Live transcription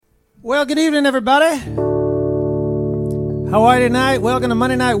Well, good evening, everybody. How are you tonight? Welcome to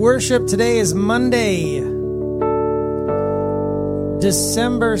Monday Night Worship. Today is Monday,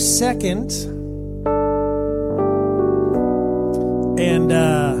 December 2nd. And,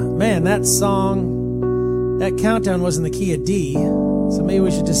 man, that song, that countdown was in the key of D. So maybe we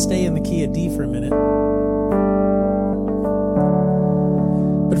should just stay in the key of D for a minute.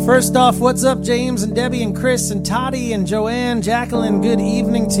 But first off, what's up, James and Debbie and Chris and Toddy and Joanne, Jacqueline? Good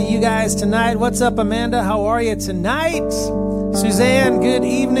evening to you guys tonight. What's up, Amanda? How are you tonight? Suzanne, good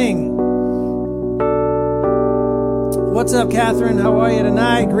evening. What's up, Catherine? How are you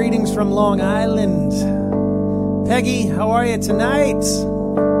tonight? Greetings from Long Island. Peggy, how are you tonight?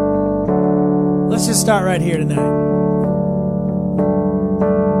 Let's just start right here tonight.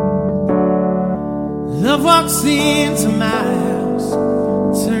 Love walks into my house,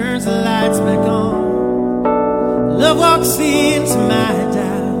 turns the lights back on. Love walks into my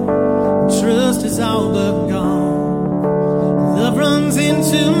doubt, trust is all but gone. Love runs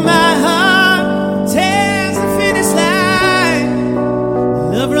into my heart, tears the finish line.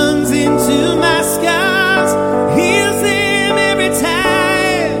 Love runs into my scars, heals them every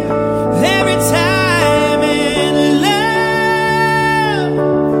time, every time. And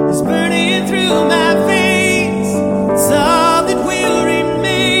love is burning through my veins. It's all that will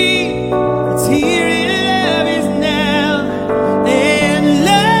remain. It's here in love is now. And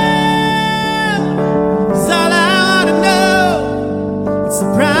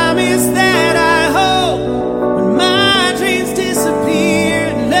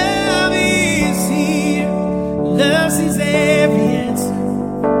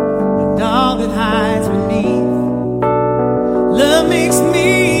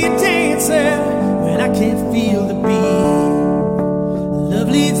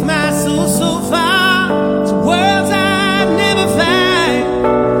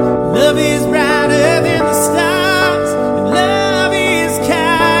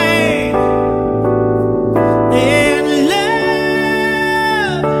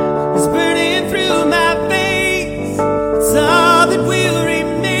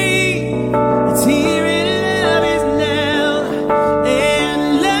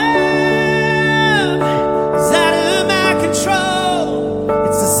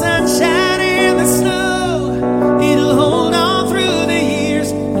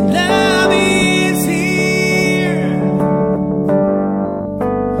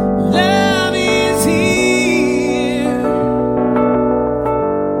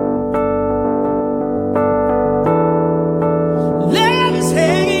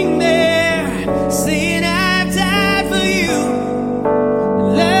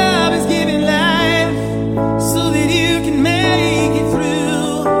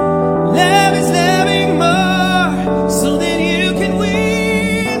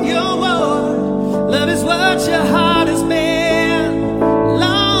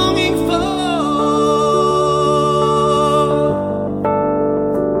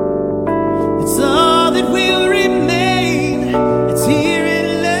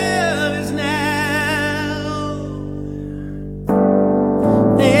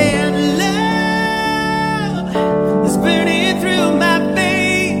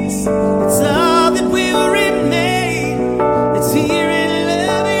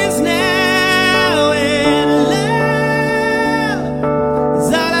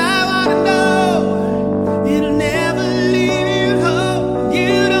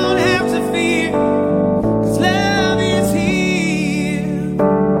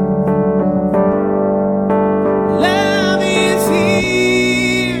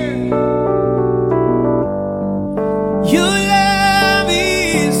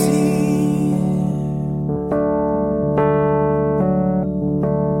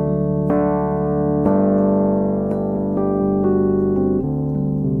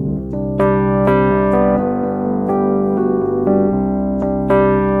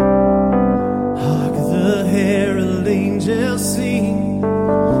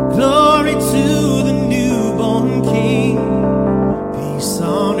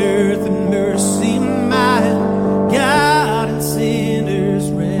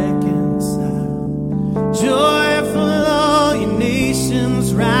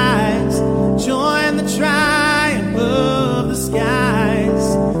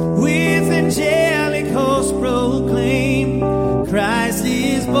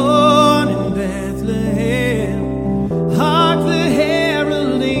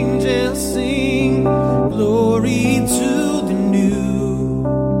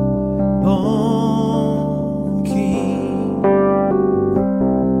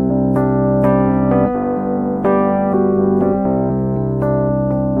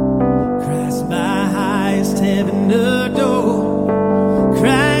heaven adore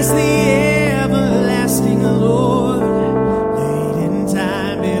Christ the everlasting Lord. Late in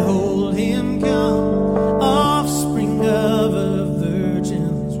time behold him come, offspring of a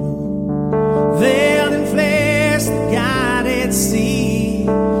virgin's womb, veiled in flesh the God at sea,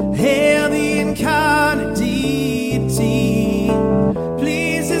 hail the incarnate deity,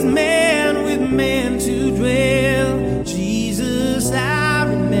 pleases man with man to dwell, Jesus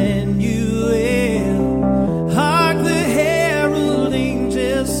our Emmanuel. Hark the herald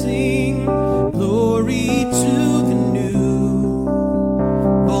angels sing, glory to the new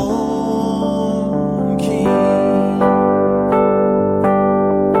born King.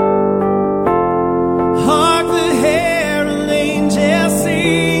 Hark the herald angels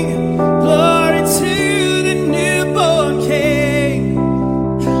sing, glory to the newborn King.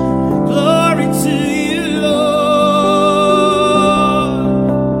 Glory to you, Lord.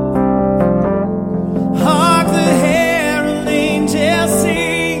 Hark the herald angels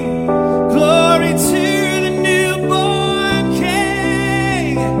sing, glory to the newborn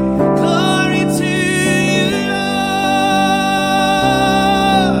King. Glory to you,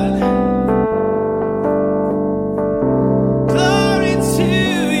 Lord. Glory to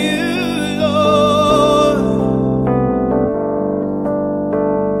you, Lord.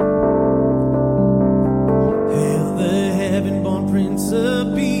 Hail the heaven-born Prince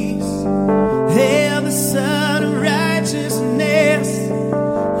of Peace, hail the Son of Righteousness,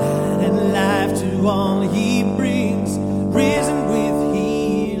 light and life to all he brings, risen with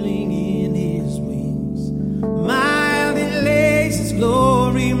healing in his wings. Mild he lays his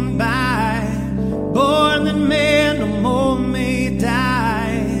glory by, born that man no more may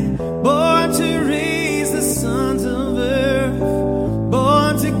die, born to raise the sons of earth,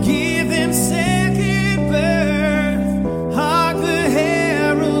 born to give them second birth. Hark the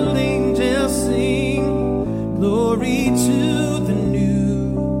herald angels sing, glory to the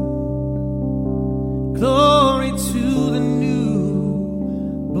new, glory to the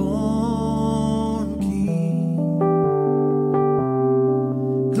new born King.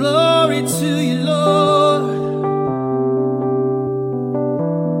 Glory to you, Lord.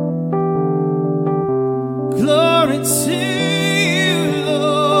 Glory to you,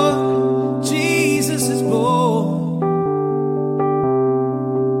 Lord. Jesus is born.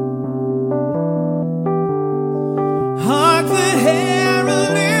 Hark the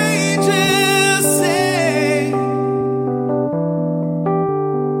herald angels sing,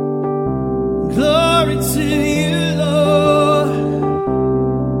 glory to you, Lord.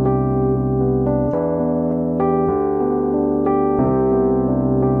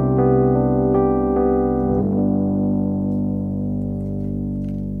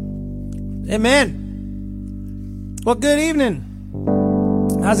 Amen. Well, good evening.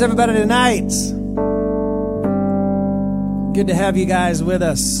 How's everybody tonight? Good to have you guys with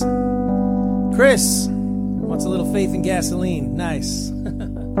us. Chris wants a little faith and gasoline. Nice. Give me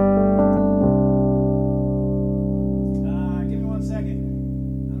 1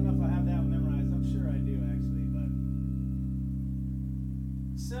 second. I don't know if I have that one memorized. I'm sure I do, actually.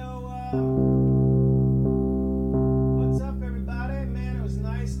 What's up, everybody? Man, it was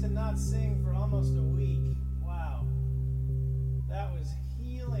nice to not sing for almost a week. Wow. That was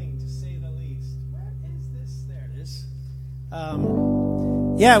healing, to say the least. Where is this? There it is.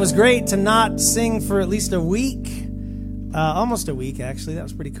 Yeah, it was great to not sing for at least a week. Almost a week, actually. That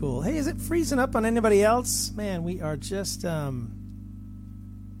was pretty cool. Hey, is it freezing up on anybody else? Man, we are just... what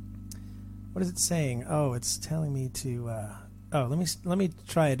is it saying? Oh, it's telling me to... let me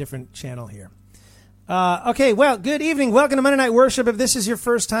try a different channel here. Okay, well, good evening. Welcome to Monday Night Worship. If this is your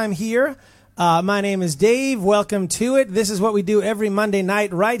first time here, my name is Dave. Welcome to it. This is what we do every Monday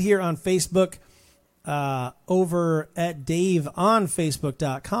night right here on Facebook, over at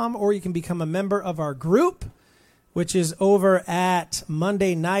daveonfacebook.com, or you can become a member of our group, which is over at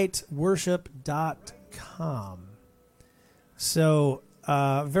mondaynightworship.com. So,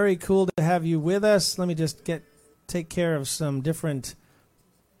 very cool to have you with us. Let me just take care of some different,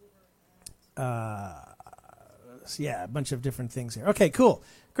 a bunch of different things here. Okay, cool.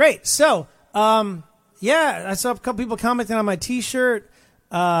 Great. So, I saw a couple people commenting on my t-shirt.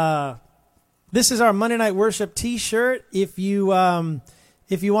 This is our Monday Night Worship t-shirt. If you want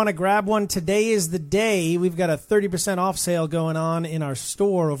to grab one, today is the day. We've got a 30% off sale going on in our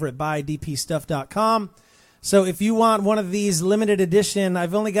store over at buydpstuff.com. So if you want one of these limited edition,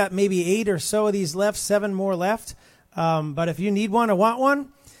 I've only got maybe 8 or so of these left, 7 more left. But if you need one or want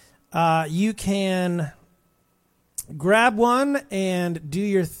one, you can grab one and do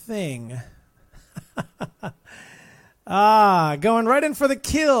your thing. Going right in for the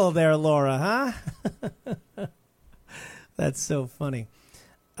kill there, Laura, huh? That's so funny.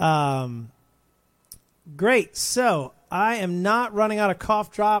 Great. So I am not running out of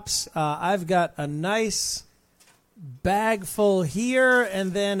cough drops. I've got a nice bag full here,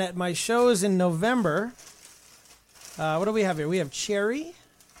 and then at my shows in November, what do we have here? We have cherry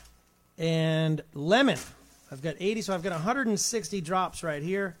and lemon. I've got 80, so I've got 160 drops right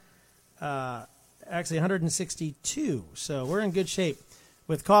here. Actually 162, so we're in good shape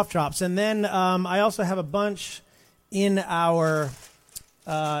with cough drops. And then I also have a bunch in our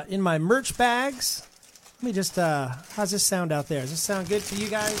in my merch bags. Let me just how's this sound out there? Does this sound good to you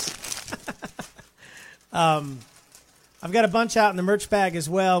guys? I've got a bunch out in the merch bag as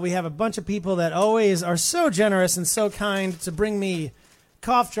well. We have a bunch of people that always are so generous and so kind to bring me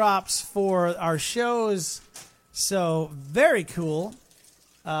cough drops for our shows. So very cool.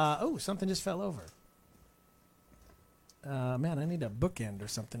 Oh, something just fell over. Man, I need a bookend or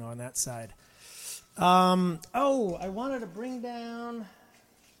something on that side. Oh, I wanted to bring down...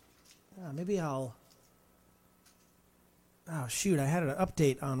 maybe I'll... Oh, shoot, I had an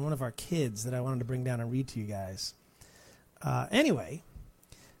update on one of our kids that I wanted to bring down and read to you guys. Anyway,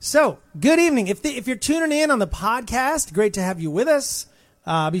 so good evening. If you're tuning in on the podcast, great to have you with us.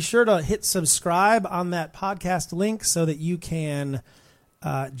 Be sure to hit subscribe on that podcast link so that you can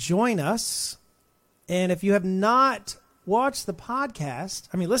join us. And if you have not watched the podcast,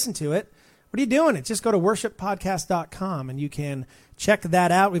 listen to it. What are you doing? Just go to worshippodcast.com and you can check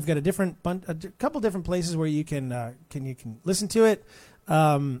that out. We've got a couple different places where you can listen to it.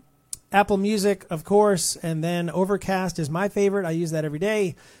 Apple Music, of course, and then Overcast is my favorite. I use that every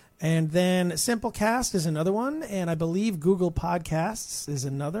day. And then Simplecast is another one, and I believe Google Podcasts is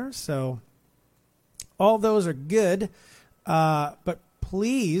another. So all those are good. But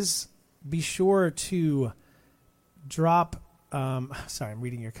please be sure to drop... sorry, I'm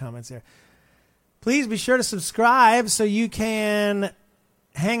reading your comments there. Please be sure to subscribe so you can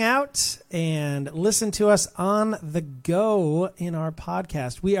hang out and listen to us on the go in our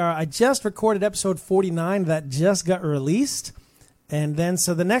podcast. I just recorded episode 49 that just got released. And then,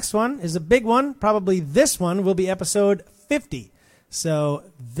 so the next one is a big one. Probably this one will be episode 50. So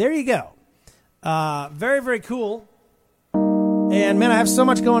there you go. Very, very cool. And man, I have so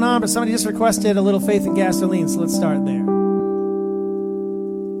much going on, but somebody just requested a little Faith and Gasoline. So let's start there.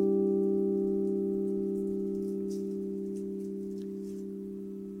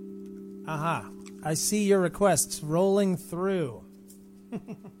 Aha. I see your requests rolling through. It's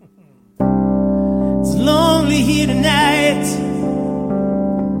lonely here tonight.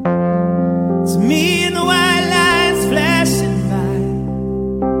 It's me and the white lines flashing by.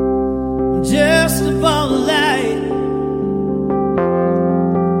 I'm just a ball of light,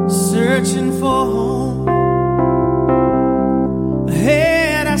 searching for home.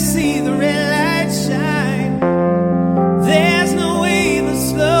 Ahead I see the red light shine. There's no way to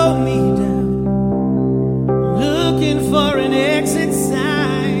slow me down. I'm looking for an exit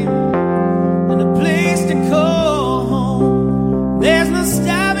sign and a place to call home. There's no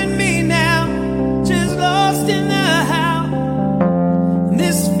stopping me now, just lost in the how. And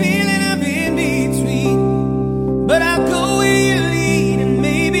this feeling of in between, but I'll go where you lead, and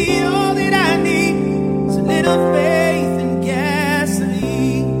maybe all that I need is a little faith and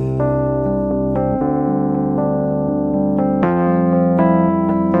gasoline.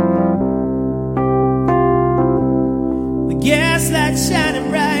 The gaslight shining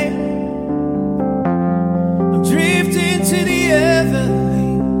bright, I'm drifting to the other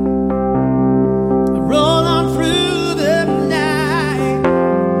lane. I roll on through the night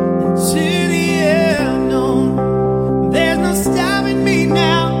into the unknown. There's no stopping me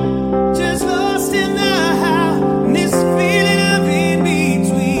now, just lost in the how. And this feeling of in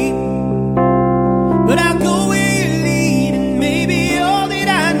between, but I'll go where you lead, and maybe all that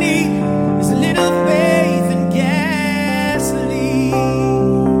I need is a little faith and gasoline.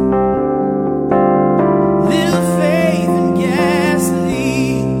 Little faith and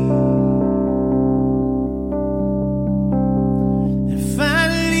gasoline. And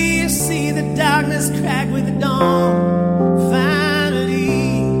finally you see the darkness crack with the dawn.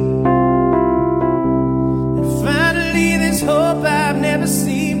 Finally. And finally there's hope I've never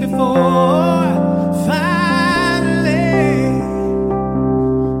seen before. Finally.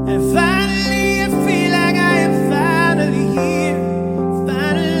 And finally I feel like I am finally here.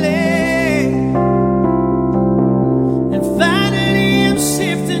 Finally. And finally I'm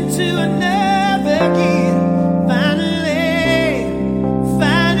shifting to another gear. Finally,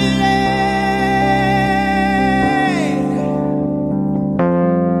 finally.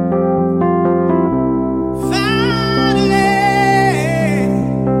 Finally.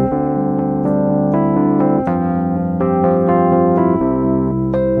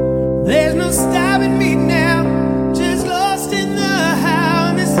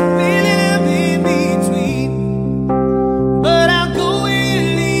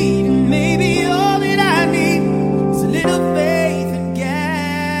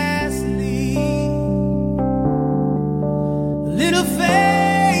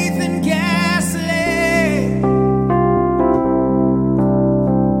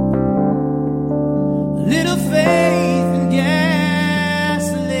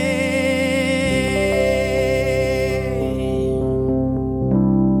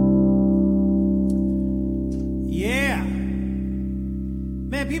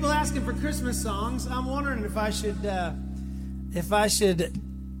 Man, people asking for Christmas songs. I'm wondering if I should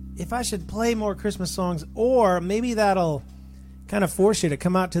play more Christmas songs, or maybe that'll kind of force you to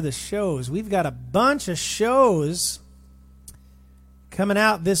come out to the shows. We've got a bunch of shows coming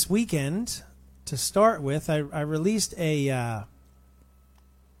out this weekend. To start with, I released a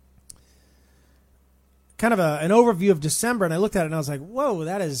kind of an overview of December, and I looked at it and I was like, whoa,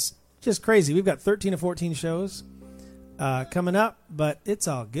 that is just crazy. We've got 13 to 14 shows coming up, but it's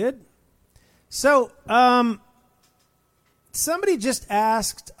all good. So, somebody just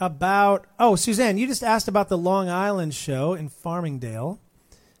asked about, Suzanne, you just asked about the Long Island show in Farmingdale.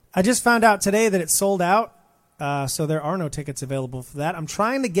 I just found out today that it's sold out, so there are no tickets available for that. I'm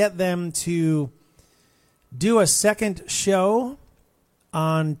trying to get them to do a second show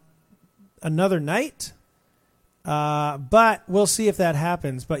on another night, but we'll see if that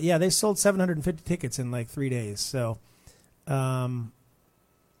happens. But yeah, they sold 750 tickets in like 3 days, so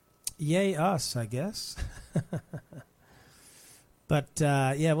yay us, I guess. But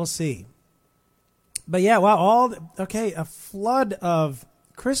yeah, we'll see. But yeah, wow, a flood of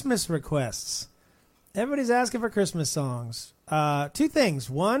Christmas requests. Everybody's asking for Christmas songs. Two things.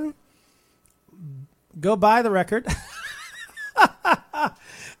 One, go buy the record.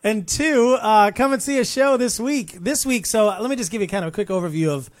 And two, come and see a show this week. So let me just give you kind of a quick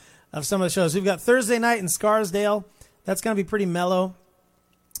overview of some of the shows. We've got Thursday night in Scarsdale. That's going to be pretty mellow.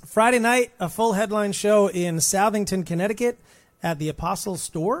 Friday night, a full headline show in Southington, Connecticut at the Apostle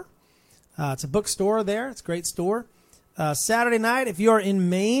Store. It's a bookstore there. It's a great store. Saturday night, if you're in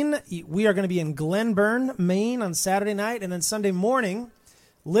Maine, we are going to be in Glenburn, Maine on Saturday night. And then Sunday morning,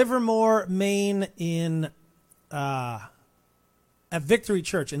 Livermore, Maine at Victory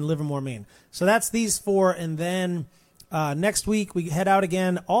Church in Livermore, Maine. So that's these four. And then next week, we head out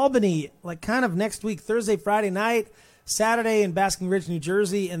again. Albany, like kind of next week, Thursday, Friday night, Saturday in Basking Ridge, New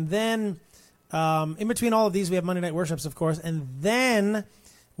Jersey. And then in between all of these, we have Monday night worships, of course. And then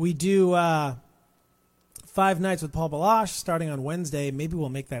we do 5 nights with Paul Balash starting on Wednesday. Maybe we'll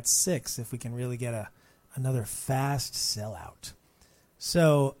make that 6 if we can really get another fast sellout.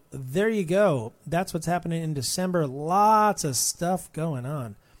 So there you go. That's what's happening in December. Lots of stuff going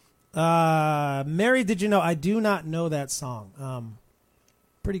on. Mary, did you know? I do not know that song.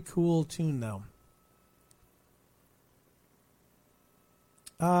 Pretty cool tune, though.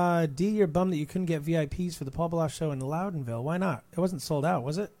 D, you're bummed that you couldn't get VIPs for the Paul Balash show in Loudonville. Why not? It wasn't sold out,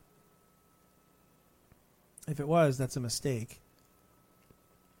 was it? If it was, that's a mistake.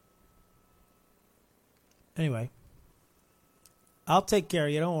 Anyway, I'll take care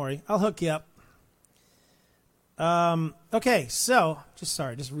of you. Don't worry. I'll hook you up. Okay, so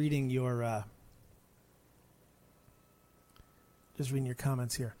just reading your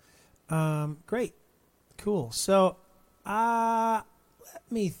comments here. Great, cool. So, let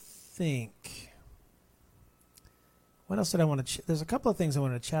me think. What else did I want to? There's a couple of things I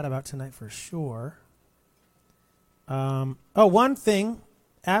wanted to chat about tonight for sure. One thing,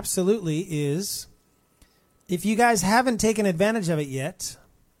 absolutely, is if you guys haven't taken advantage of it yet,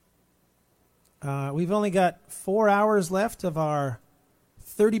 we've only got 4 hours left of our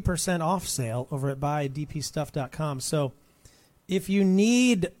 30% off sale over at buydpstuff.com. So if you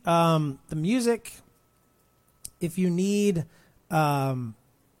need the music, if you need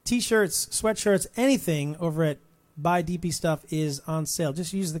T-shirts, sweatshirts, anything over at Buy DP Stuff is on sale.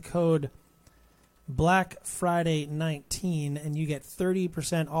 Just use the code Black Friday 19 and you get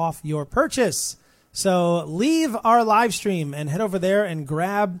 30% off your purchase. So leave our live stream and head over there and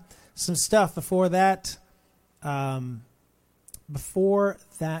grab some stuff before that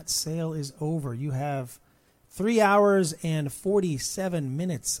sale is over. You have 3 hours and 47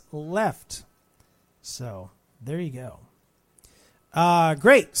 minutes left. So there you go.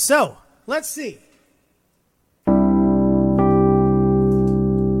 Great. So let's see.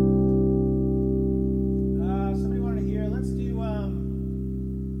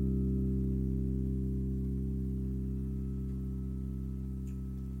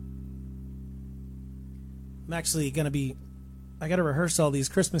 I'm actually going to I got to rehearse all these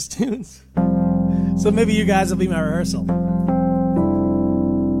Christmas tunes. So maybe you guys will be my rehearsal.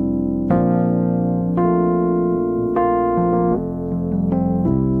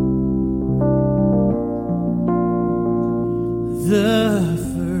 The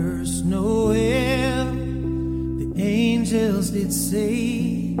first Noel, the angels did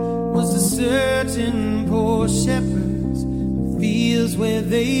say, was to certain poor shepherds, fields where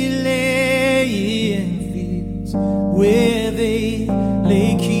they lay in where they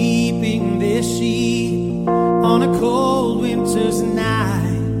lay keeping their sheep on a cold winter's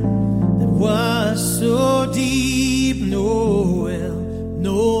night that was so deep. Noel,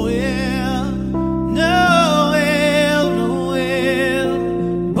 Noel.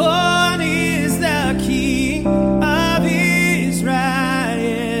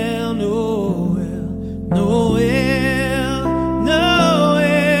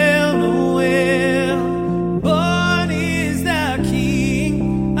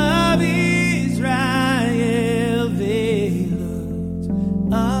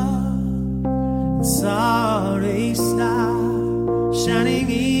 shining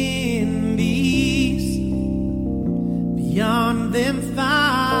in these, beyond them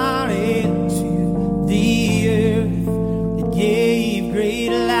far into the earth. It gave great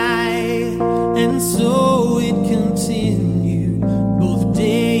light, and so it continued both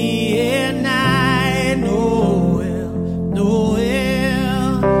day and night. Noel,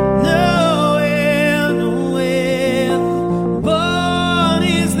 Noel, Noel, Noel, born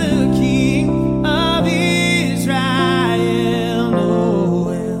is the King of Israel.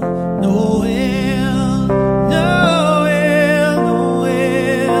 Noel, Noel, Noel,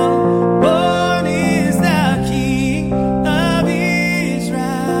 Noel, born is the King of Israel.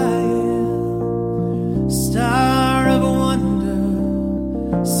 Star of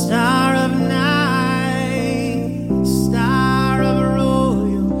wonder, star of night, star of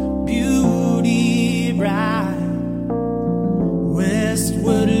royal beauty bright,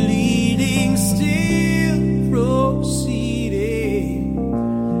 westward leading, still proceeding,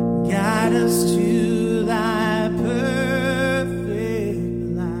 guide us to thy perfect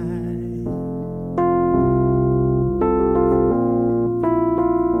light.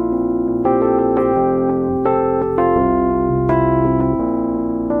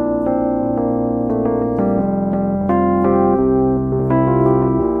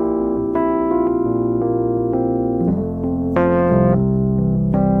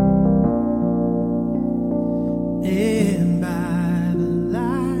 And by the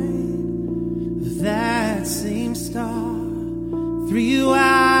light of that same star, 3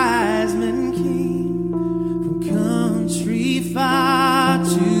 wise men came from country far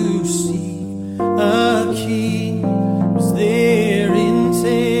to see a king. Was their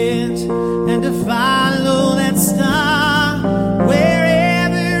intent, and to follow that star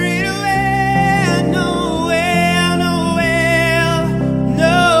wherever it went. Noel, Noel,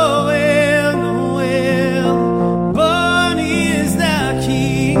 Noel, Noel, born is the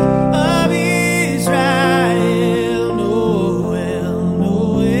King of Israel. Noel,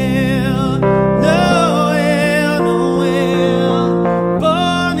 Noel, Noel, Noel,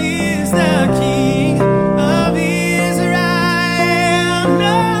 born is the King of Israel.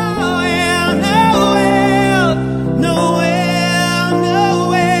 Noel, Noel, Noel,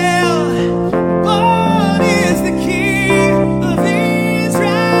 Noel, born is the King of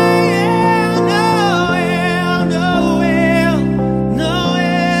Israel. Noel, Noel,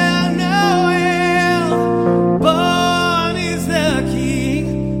 Noel, Noel, born is the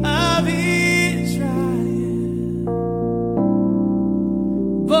King of Israel.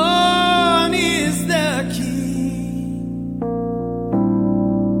 Born is the King.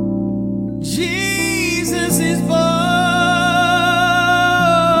 Jesus is born.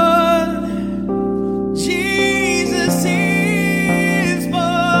 Jesus is born.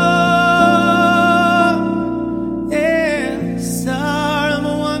 Yeah, star of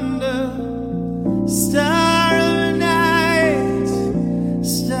wonder, star of night,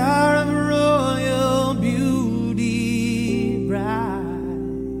 star of royal beauty bright.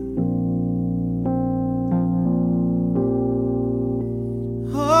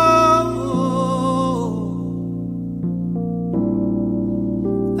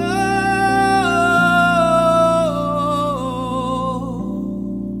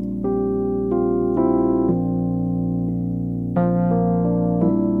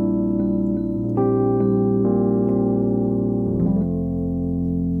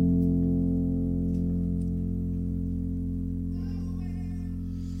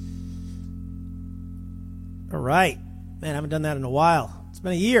 All right. Man, I haven't done that in a while. It's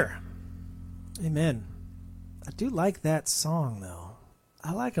been a year. Amen. I do like that song, though.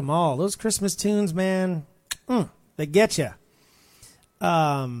 I like them all. Those Christmas tunes, man, they get you.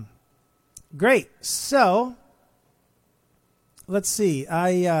 Great. So, let's see.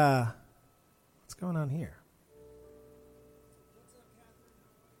 What's going on here?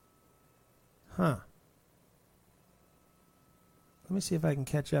 Huh. Let me see if I can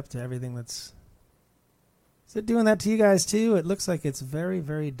catch up to everything that's... Is it doing that to you guys too? It looks like it's very,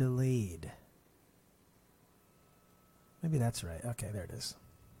 very delayed. Maybe that's right. Okay, there it is.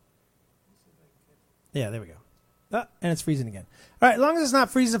 Yeah, there we go. Oh, and it's freezing again. All right, as long as it's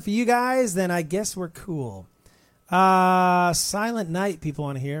not freezing for you guys, then I guess we're cool. Silent Night, people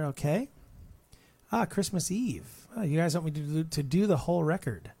want to hear. Okay. Christmas Eve. Oh, you guys want me to do the whole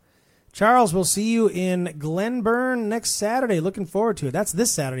record. Charles, we'll see you in Glenburn next Saturday. Looking forward to it. That's this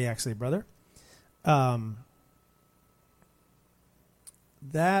Saturday, actually, brother.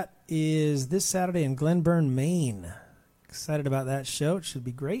 That is this Saturday in Glenburn, Maine. Excited about that show. It should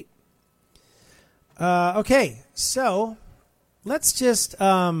be great. Okay, so let's just...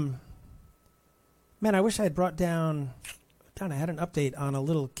 man, I wish I had brought down... kind of had an update on a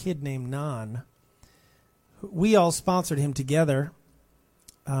little kid named Nan. We all sponsored him together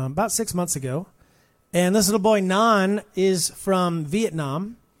about 6 months ago. And this little boy, Nan, is from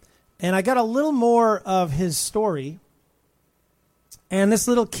Vietnam. And I got a little more of his story. And this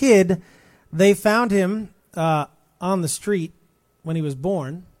little kid, they found him on the street when he was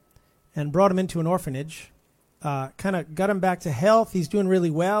born and brought him into an orphanage. Kind of got him back to health. He's doing really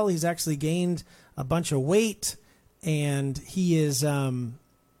well. He's actually gained a bunch of weight. And he is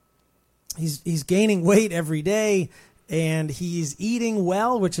he's gaining weight every day. And he's eating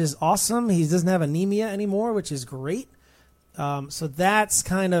well, which is awesome. He doesn't have anemia anymore, which is great. So that's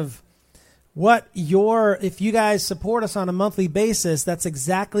kind of what if you guys support us on a monthly basis, that's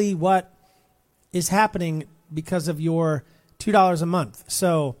exactly what is happening because of your $2 a month.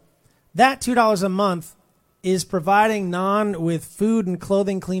 So that $2 a month is providing Nan with food and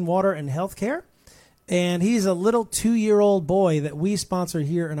clothing, clean water, and health care. And he's a little 2-year-old boy that we sponsor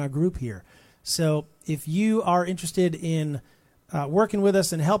here in our group here. So if you are interested in working with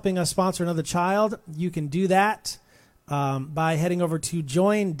us and helping us sponsor another child, you can do that by heading over to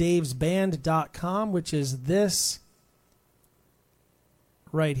joindavesband.com, which is this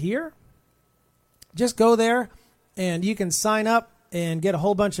right here. Just go there, and you can sign up and get a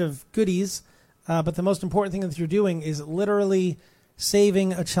whole bunch of goodies. But the most important thing that you're doing is literally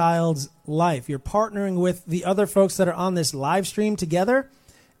saving a child's life. You're partnering with the other folks that are on this live stream together.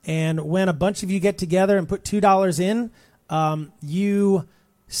 And when a bunch of you get together and put $2 in, you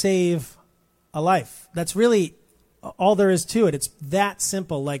save a life. That's really all there is to it. It's that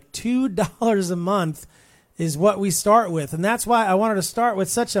simple. Like $2 a month is what we start with. And that's why I wanted to start with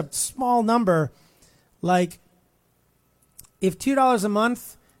such a small number. Like, if $2 a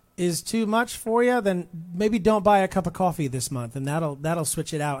month is too much for you, then maybe don't buy a cup of coffee this month, and that'll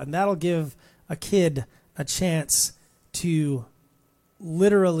switch it out, and that'll give a kid a chance to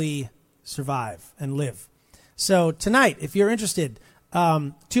literally survive and live. So tonight, if you're interested,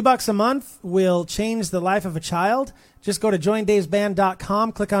 $2 a month will change the life of a child. Just go to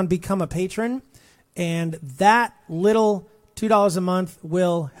joindavesband.com, click on Become a Patron, and that little $2 a month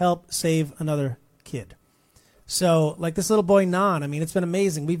will help save another kid. So, like this little boy, Nan, I mean, it's been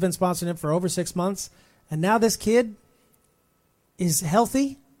amazing. We've been sponsoring him for over 6 months, and now this kid is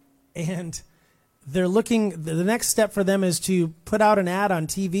healthy, and they're looking, the next step for them is to put out an ad on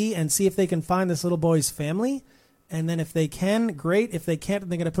TV and see if they can find this little boy's family, and then if they can, great. If they can't,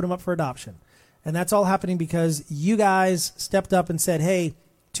 they're going to put him up for adoption. And that's all happening because you guys stepped up and said, hey,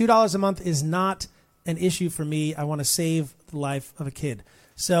 $2 a month is not an issue for me. I want to save the life of a kid.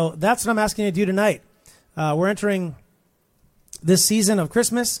 So that's what I'm asking you to do tonight. We're entering this season of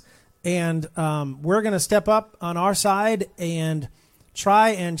Christmas, and we're going to step up on our side and try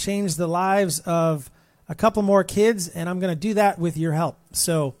and change the lives of a couple more kids, and I'm going to do that with your help.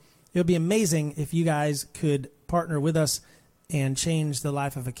 So it would be amazing if you guys could partner with us and change the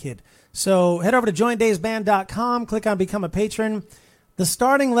life of a kid. So head over to joindavesband.com, click on Become a Patron. The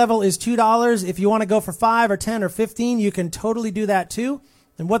starting level is $2. If you want to go for 5 or 10 or 15, you can totally do that too.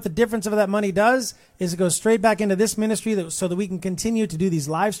 And what the difference of that money does is it goes straight back into this ministry so that we can continue to do these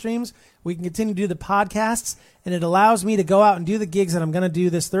live streams. We can continue to do the podcasts. And it allows me to go out and do the gigs that I'm going to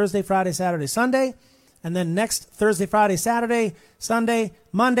do this Thursday, Friday, Saturday, Sunday. And then next Thursday, Friday, Saturday, Sunday,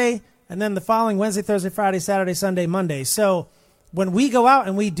 Monday. And then the following Wednesday, Thursday, Friday, Saturday, Sunday, Monday. So when we go out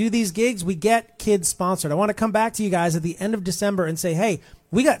and we do these gigs, we get kids sponsored. I want to come back to you guys at the end of December and say, hey,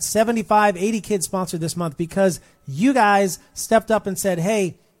 we got 75, 80 kids sponsored this month because you guys stepped up and said,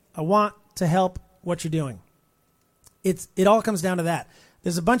 hey, I want to help what you're doing. It all comes down to that.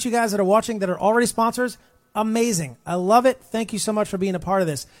 There's a bunch of you guys that are watching that are already sponsors. Amazing. I love it. Thank you so much for being a part of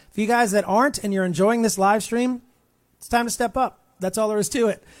this. For you guys that aren't and you're enjoying this live stream, it's time to step up. That's all there is to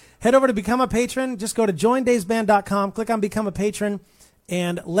it. Head over to Become a Patron. Just go to joindavesband.com, click on Become a Patron,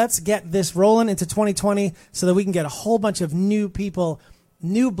 and let's get this rolling into 2020 so that we can get a whole bunch of new people,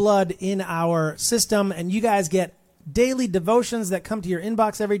 new blood in our system, and you guys get daily devotions that come to your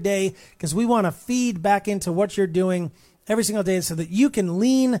inbox every day because we want to feed back into what you're doing every single day so that you can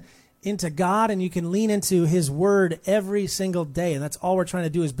lean into God and you can lean into His Word every single day. And that's all we're trying to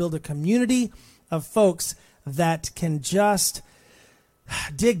do is build a community of folks that can just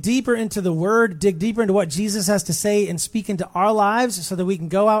dig deeper into the Word, dig deeper into what Jesus has to say and speak into our lives so that we can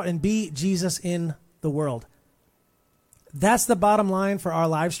go out and be Jesus in the world. That's the bottom line for our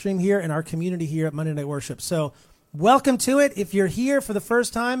live stream here and our community here at Monday Night Worship. So welcome to it. If you're here for the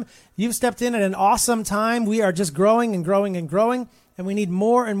first time, you've stepped in at an awesome time. We are just growing and growing and growing, and we need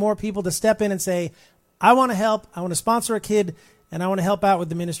more and more people to step in and say, I want to help, I want to sponsor a kid, and I want to help out with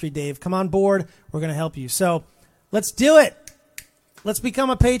the ministry, Dave. Come on board. We're going to help you. So let's do it. let's become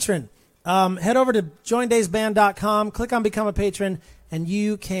a patron. Head over to joindaysband.com, click on Become a Patron, and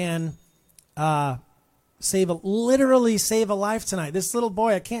you can literally save a life tonight. This little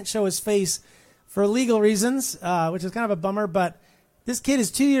boy, I can't show his face for legal reasons, which is kind of a bummer, but this kid is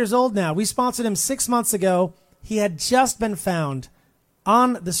 2 years old now. We sponsored him 6 months ago. He had just been found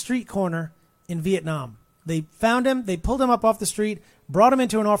on the street corner in Vietnam. They found him, they pulled him up off the street, brought him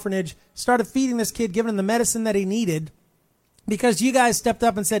into an orphanage, started feeding this kid, giving him the medicine that he needed, because you guys stepped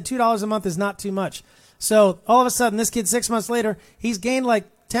up and said $2 a month is not too much. So all of a sudden, this kid 6 months later, he's gained like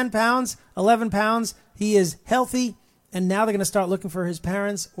 10 pounds, 11 pounds. He is healthy, and now they're going to start looking for his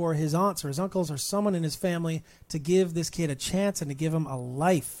parents or his aunts or his uncles or someone in his family to give this kid a chance and to give him a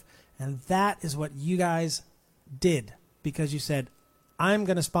life. And that is what you guys did, because you said, I'm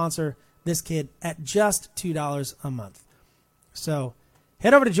going to sponsor this kid at just $2 a month. So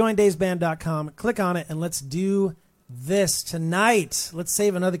head over to joindaysband.com, click on it, and let's do this tonight. Let's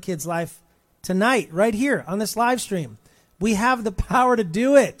save another kid's life tonight, right here on this live stream. We have the power to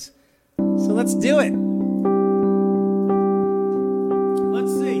do it. So let's do it.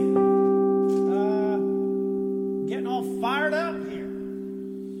 Let's see. Getting all fired up here.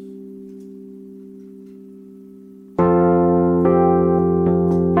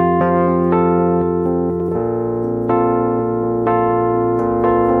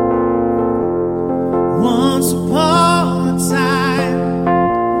 Once upon a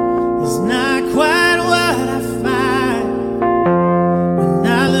time is not quite what I find when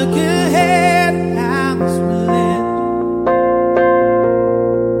I look ahead at how this will end.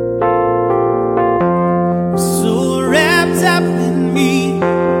 I'm so wrapped up in me, I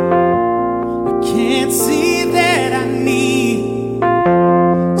can't see that I need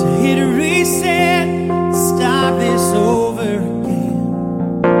to hit a reset and start this over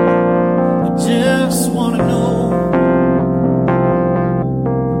again. I just wanna know,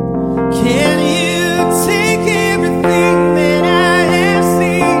 can you take everything that I have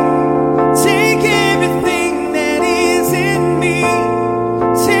seen, take everything that is in me,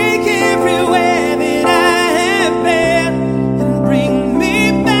 take everywhere that I have been, and bring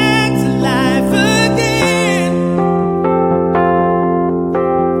me back to life again?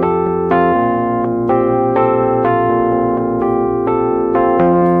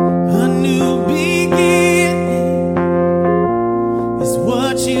 A new beginning is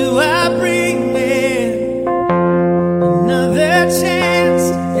what you are bringing, another chance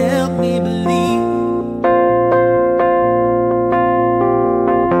to help me believe.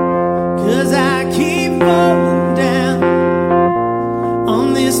 'Cause I keep falling down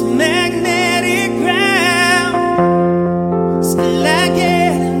on this magnetic ground, still I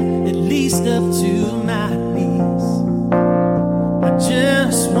get at least up to my knees. I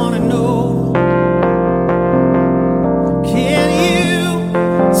just wanna know, can you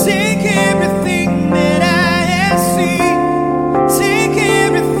take everything that I have seen, take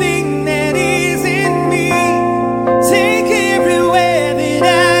everything that is in me, take everywhere that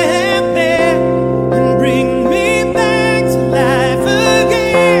I have been, and bring me back to life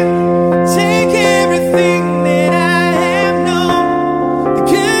again? Take everything that I have known, the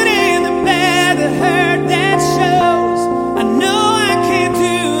good and the bad, the hurt that shows. I know I can't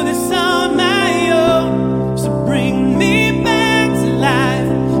do this on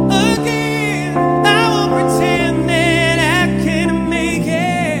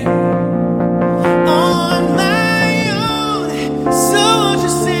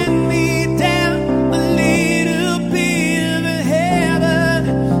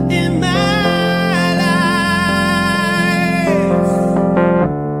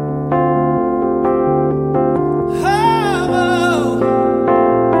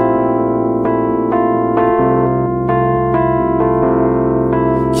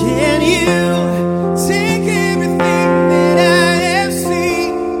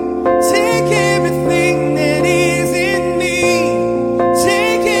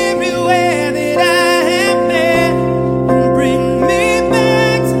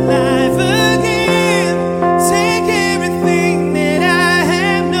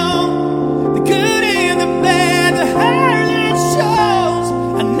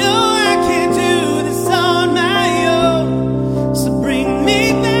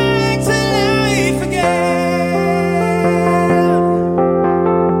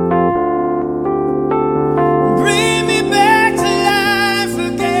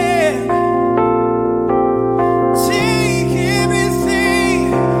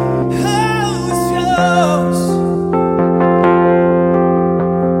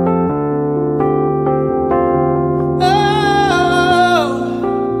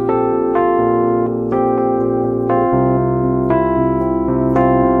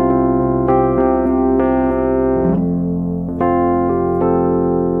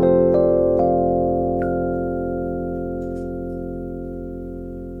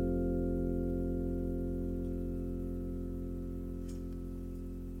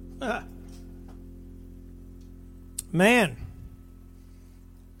Man.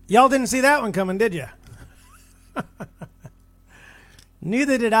 Y'all didn't see that one coming, did you?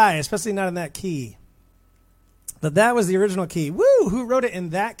 Neither did I, especially not in that key. But that was the original key. Woo! Who wrote it in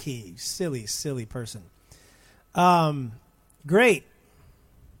that key? Silly, silly person. Great.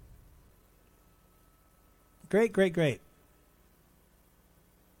 Great, great, great.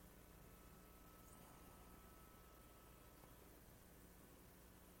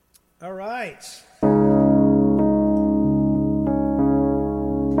 All right.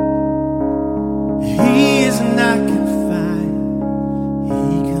 He is not confined,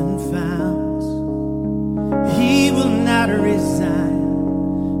 he confounds. He will not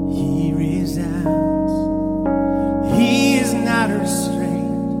resign, he resounds. He is not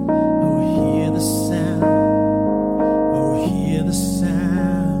restrained, oh hear the sound, oh hear the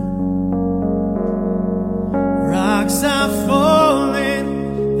sound. Rocks are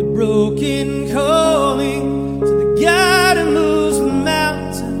falling, the broken calling to the God who moves the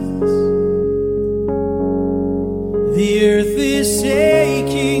mountains. The earth is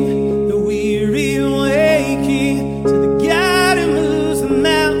shaking, the weary waking to the God who moves the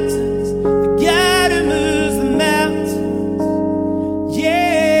mountains, the God who moves the mountains.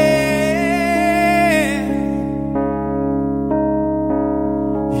 Yeah.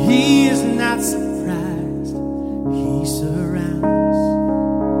 He is not surprised, he surrounds.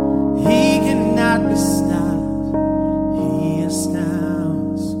 He cannot be stopped, he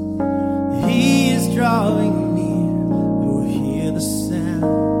astounds. He is drawing near, oh hear the sound,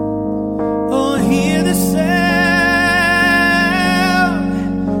 oh hear the sound.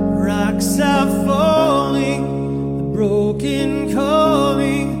 Rocks are falling, the broken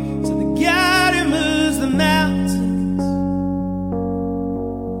calling to the God who moves the mountains.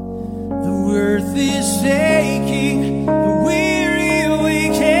 The earth is shaking, the weary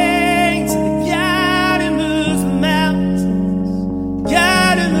waking to the God who moves the mountains,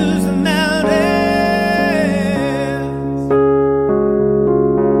 God who moves the mountains.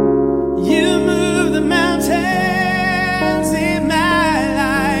 You move the mountains in my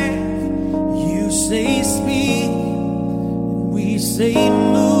life. You say speak, and we say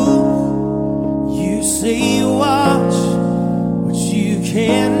move. You say watch what you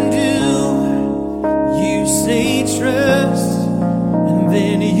can do. You say trust, and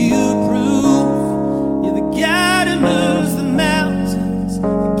then you prove. You're the God who moves the mountains,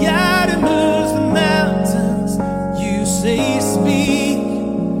 the God who moves the mountains. You say speak,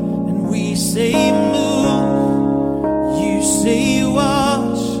 and we say move. You say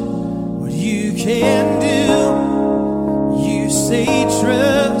watch what you can do. You say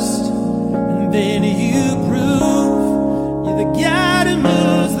trust, and then you prove. You're the God who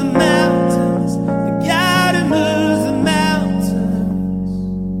moves the mountains, the God who moves the mountains.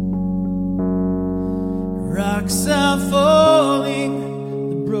 Rocks are falling,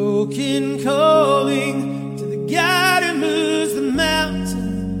 the broken calling to the God who moves the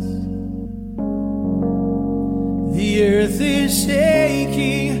mountains. The earth is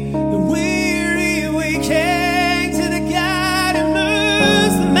shaking, the weary waking to the God who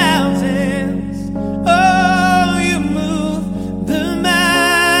moves the mountains. Oh, you move the mountains.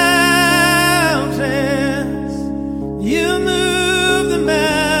 You move the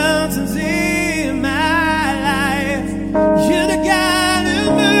mountains in my life. You're the God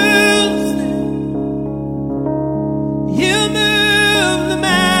who moves them. You move the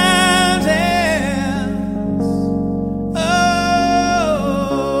mountains. Oh.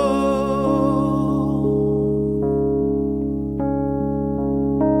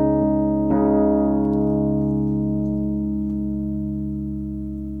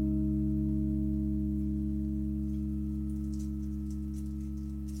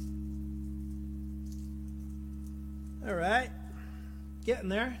 All right. Getting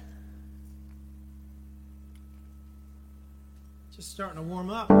there. Just starting to warm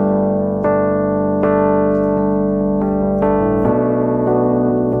up.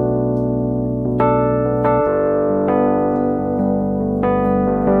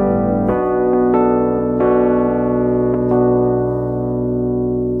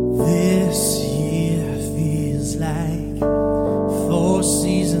 This year feels like 4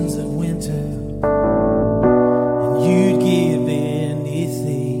 seasons of winter, and you'd give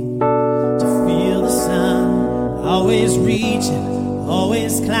anything to feel the sun. Always reaching,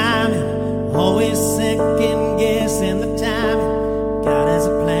 always climbing,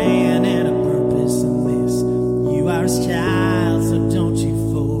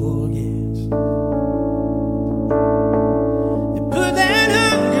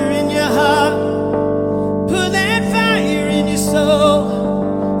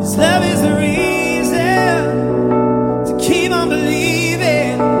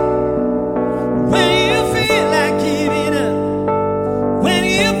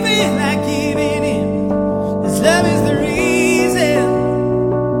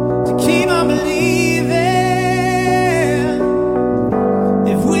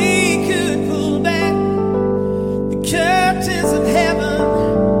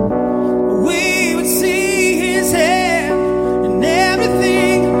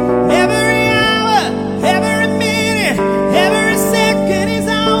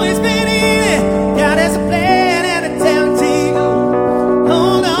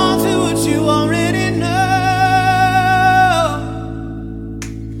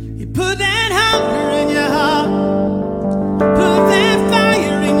 Put that hunger in your heart. Put that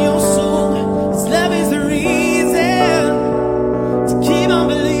fire in your soul. 'Cause love is the reason to keep on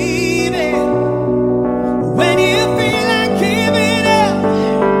believing. When you feel like giving up,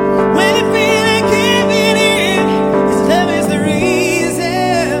 when you feel like giving in, 'cause love is the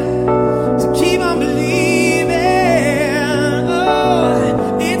reason to keep on believing.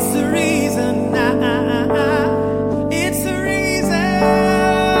 Oh, it's the reason. It's the reason.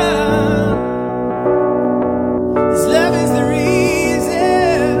 'Cause love is the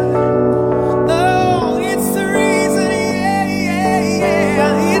reason. Oh, it's the reason. Yeah, yeah,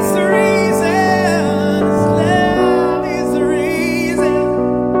 yeah. It's the reason. 'Cause love is the reason.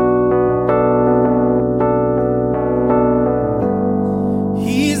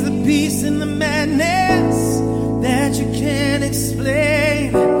 He's the peace in the madness that you can't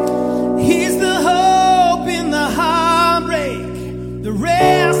explain. He's the hope in the heartbreak, the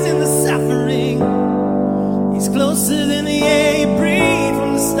rest in the suffering. He's closer than the air you breathe,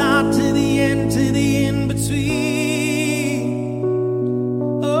 from the start to the end, to the in-between.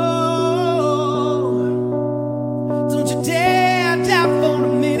 Oh, don't you dare doubt for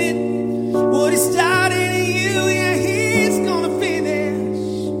a minute what he started in you, yeah, he's gonna finish.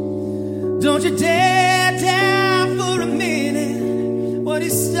 Don't you dare doubt for a minute what he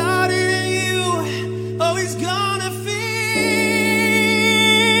started in you, oh, he's gonna finish.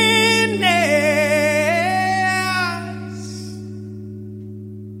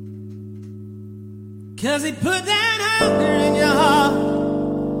 'Cause he put that hunger in your heart,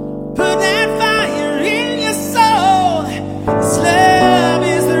 put that fire in your soul. His love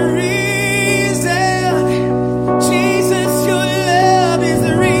is the reason. Jesus, your love is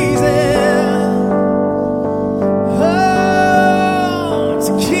the reason. Oh,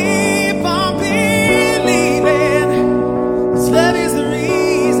 to keep on believing. His love is the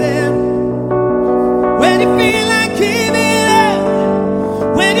reason. When you feel like giving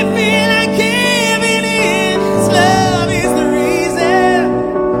up, when you feel like giving in, His love is the reason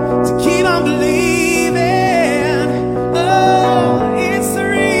to keep on believing. Oh, it's the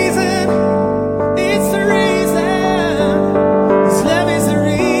reason. It's the reason. His love is the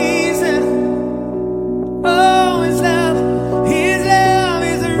reason. Oh, His love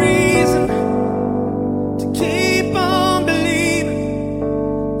is the reason to keep on believing,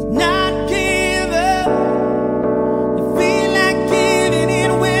 to not give up. You feel like giving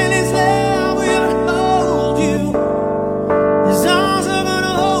in, when His love will hold you. His arms are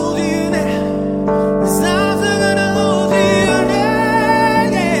gonna hold you now. His arms are gonna hold you now,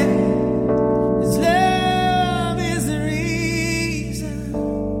 yeah. His love is the reason.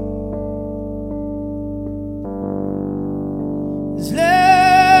 His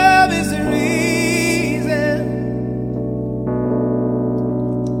love is the reason.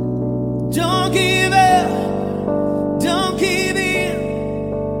 Don't give up. Don't give in.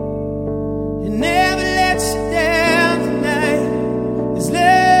 He never lets you down tonight. His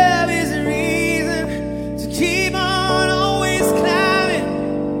love is the reason to keep on always climbing.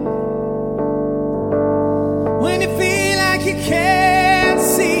 When you feel like you can't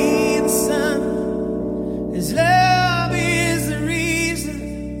see the sun, His love is the reason.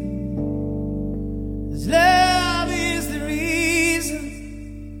 His love is the reason.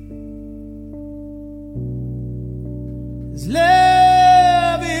 His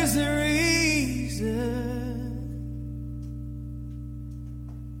love is the reason.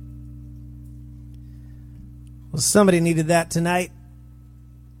 Well, somebody needed that tonight.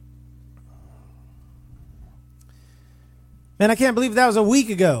 Man, I can't believe that was a week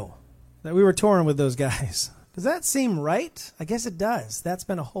ago that we were touring with those guys. Does that seem right? I guess it does. That's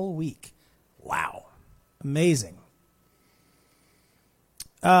been a whole week. Wow. Amazing.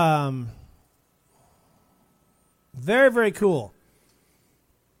 Very, very cool.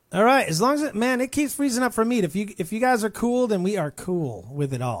 All right, as long as it keeps freezing up for me. If you guys are cool, then we are cool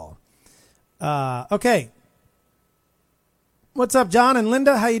with it all. Okay. What's up, John and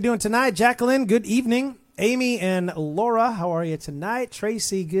Linda? How you doing tonight? Jacqueline, good evening. Amy and Laura, how are you tonight?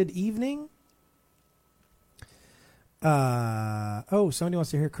 Tracy, good evening. Somebody wants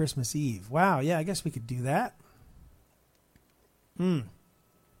to hear Christmas Eve. Wow, yeah, I guess we could do that. A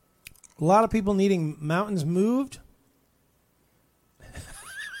lot of people needing mountains moved.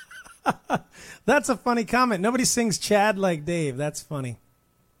 That's a funny comment. Nobody sings Chad like Dave. That's funny.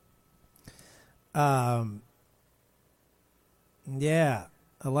 Yeah,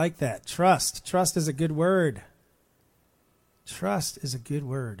 I like that. Trust. Trust is a good word. Trust is a good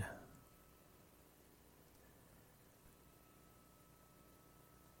word.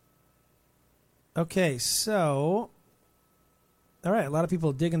 Okay, so All right, a lot of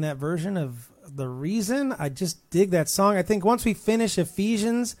people digging that version of The Reason. I just dig that song. I think once we finish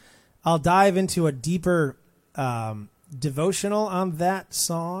Ephesians, I'll dive into a deeper devotional on that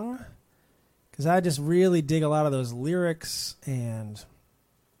song, because I just really dig a lot of those lyrics, and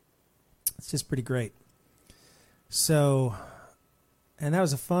it's just pretty great. So, and that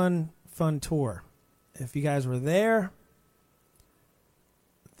was a fun tour. If you guys were there,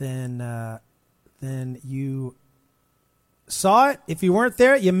 then you saw it. If you weren't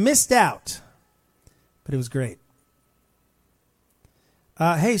there, you missed out. But it was great.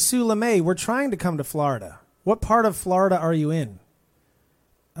 Hey, Sue LeMay, we're trying to come to Florida. What part of Florida are you in?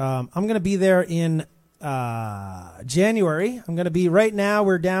 I'm going to be there in January. I'm going to be, right now,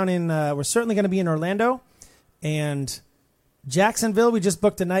 we're down in, we're certainly going to be in Orlando. And Jacksonville, we just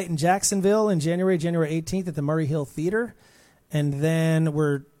booked a night in Jacksonville in January 18th at the Murray Hill Theater. And then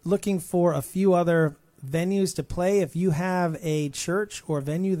we're looking for a few other venues to play. If you have a church or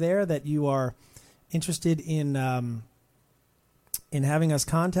venue there that you are interested in having us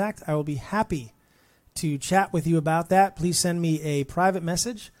contact, I will be happy to chat with you about that. Please send me a private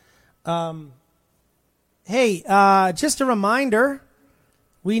message. Hey, just a reminder,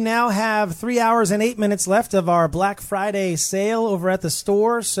 we now have 3 hours and 8 minutes left of our Black Friday sale over at the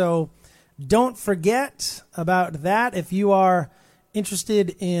store, so don't forget about that. If you are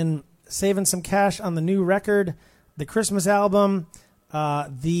interested in saving some cash on the new record, the Christmas album,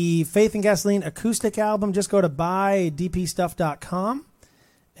 the Faith and Gasoline acoustic album, just go to buydpstuff.com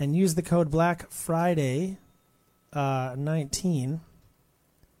and use the code Black Friday 19,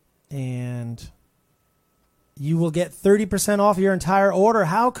 and you will get 30% off your entire order.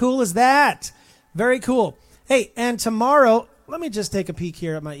 How cool is that? Very cool. Hey, and tomorrow, let me just take a peek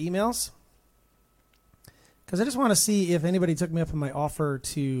here at my emails, because I just want to see if anybody took me up on my offer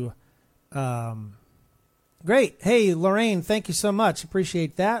to... Great. Hey, Lorraine, thank you so much.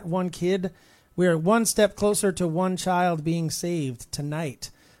 Appreciate that. One kid. We're one step closer to one child being saved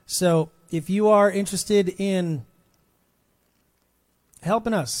tonight. So if you are interested in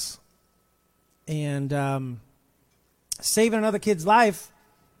helping us and saving another kid's life,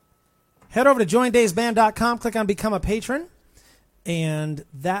 head over to joindaysband.com, click on Become a Patron, and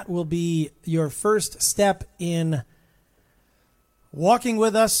that will be your first step in walking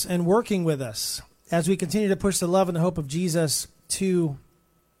with us and working with us as we continue to push the love and the hope of Jesus to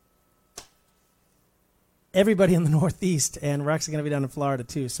everybody in the Northeast, and we're actually going to be down in Florida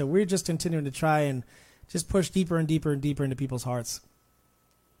too. So we're just continuing to try and just push deeper and deeper and deeper into people's hearts.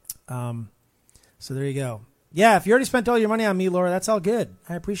 So there you go. Yeah, if you already spent all your money on me, Laura, that's all good.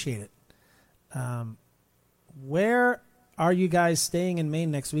 I appreciate it. Where are you guys staying in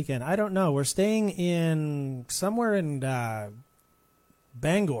Maine next weekend? I don't know. We're staying in somewhere in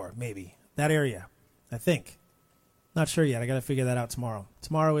Bangor, maybe. That area, I think. Not sure yet. I got to figure that out tomorrow.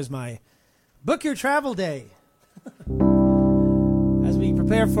 Tomorrow is my book your travel day as we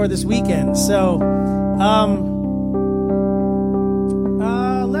prepare for this weekend. So,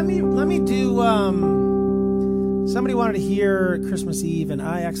 let me do. Somebody wanted to hear Christmas Eve, and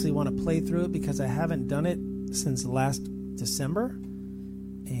I actually want to play through it because I haven't done it since last December,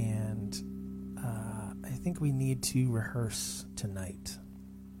 and I think we need to rehearse tonight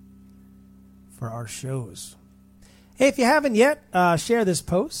for our shows. Hey, if you haven't yet, share this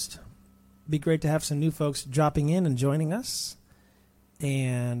post. It'd be great to have some new folks dropping in and joining us.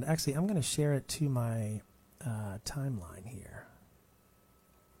 And actually, I'm going to share it to my timeline here.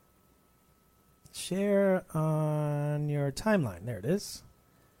 Share on your timeline. There it is.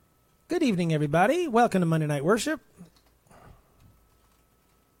 Good evening, everybody. Welcome to Monday Night Worship.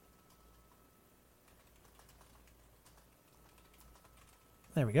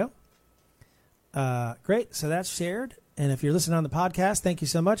 There we go. Great. So that's shared. And if you're listening on the podcast, thank you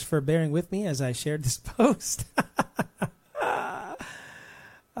so much for bearing with me as I shared this post.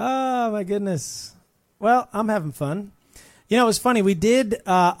 Oh, my goodness. Well, I'm having fun. You know, it was funny. We did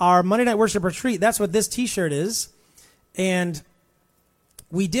our Monday Night Worship retreat. That's what this T-shirt is. And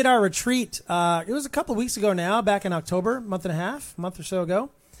we did our retreat. It was a couple of weeks ago now, back in October, month or so ago.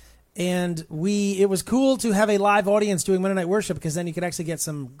 And it was cool to have a live audience doing Monday Night Worship, because then you could actually get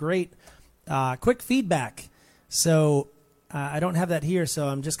some great quick feedback. So I don't have that here, so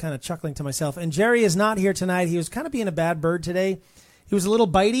I'm just kind of chuckling to myself. And Jerry is not here tonight. He was kind of being a bad bird today. He was a little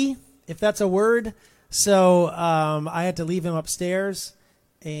bitey, if that's a word. So I had to leave him upstairs,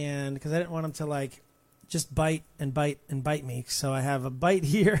 and because I didn't want him to just bite and bite and bite me. So I have a bite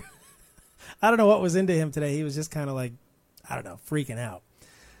here. I don't know what was into him today. He was just kind of freaking out.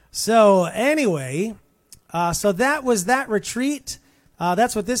 So anyway, so that was that retreat.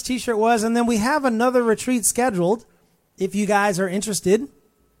 That's what this T-shirt was. And then we have another retreat scheduled if you guys are interested,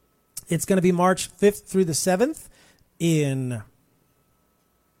 it's going to be March 5th through the 7th in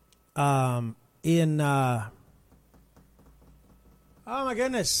oh my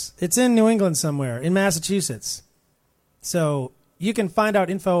goodness, it's in New England somewhere, in Massachusetts. So you can find out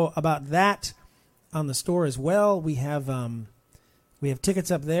info about that on the store as well. We have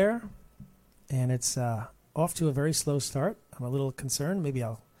tickets up there, and it's off to a very slow start. I'm a little concerned. Maybe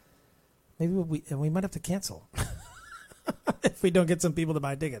we might have to cancel if we don't get some people to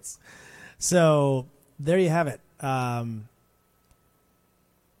buy tickets. So there you have it.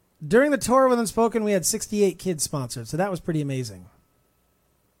 During the tour with Unspoken, we had 68 kids sponsored, so that was pretty amazing.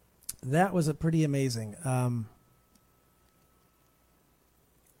 That was pretty amazing.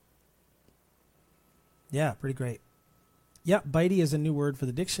 Yeah, pretty great. Yep, bitey is a new word for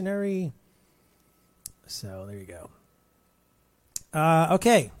the dictionary. So there you go.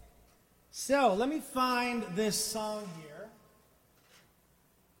 Okay. So let me find this song here.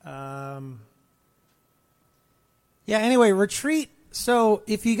 Yeah, anyway, retreat. So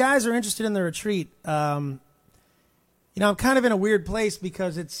if you guys are interested in the retreat, I'm kind of in a weird place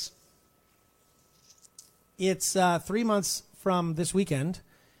because it's 3 months from this weekend,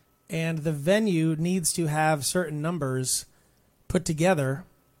 and the venue needs to have certain numbers put together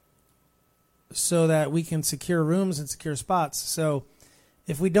so that we can secure rooms and secure spots. So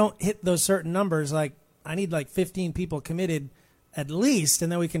if we don't hit those certain numbers, like I need like 15 people committed at least,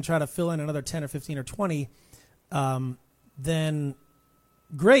 and then we can try to fill in another 10 or 15 or 20, then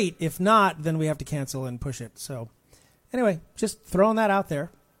great. If not, then we have to cancel and push it. So anyway, just throwing that out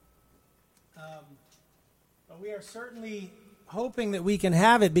there. But we are certainly hoping that we can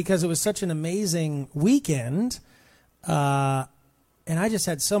have it because it was such an amazing weekend. And I just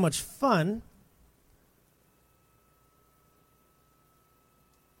had so much fun.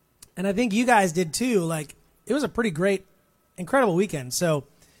 And I think you guys did too. Like, it was a pretty great, incredible weekend. So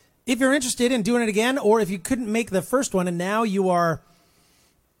if you're interested in doing it again, or if you couldn't make the first one and now you are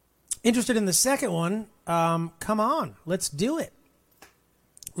interested in the second one, come on, let's do it.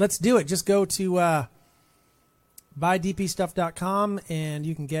 Let's do it. Just go to buydpstuff.com and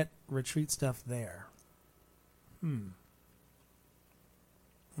you can get retreat stuff there.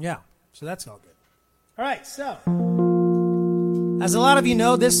 Yeah, so that's all good. All right, so as a lot of you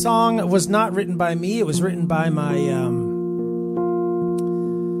know, this song was not written by me. It was written by my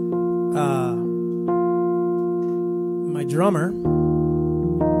my drummer.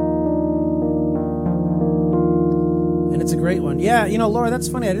 And it's a great one. Yeah, Laura, that's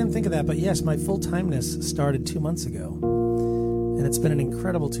funny. I didn't think of that. But yes, my full-timeness started 2 months ago. And it's been an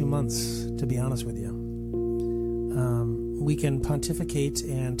incredible 2 months, to be honest with you. We can pontificate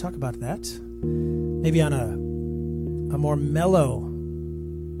and talk about that. Maybe on a more mellow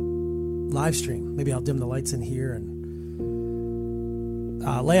live stream. Maybe I'll dim the lights in here and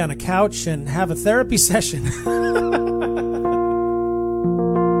lay on a couch and have a therapy session.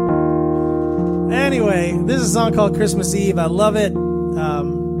 Anyway, this is a song called Christmas Eve. I love it. You're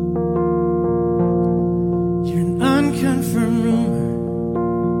an unconfirmed rumor.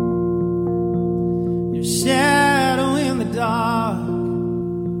 Your shadow in the dark.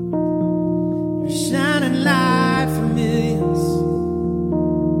 You're shining light for millions.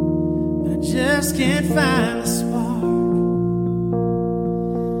 But I just can't find the spark.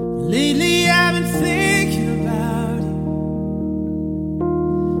 Lately I've been thinking about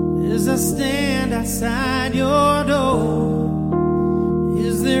you as I stand outside your door.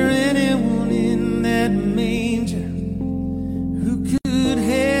 Is there anyone in that manger who could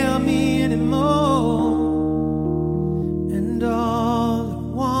help me anymore? And all I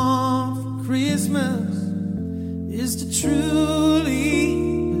want for Christmas is to truly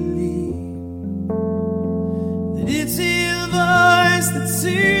believe that it's His voice that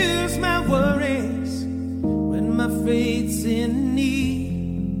soothes my worries when my faith's in need.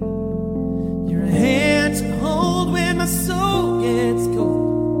 Hand to hold when my soul gets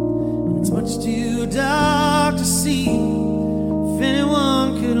cold and it's much too dark to see. If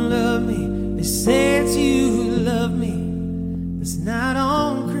anyone could love me, they say it's you who love me this night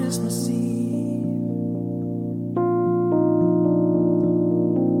on Christmas Eve.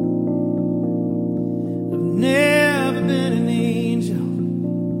 I've never been an angel,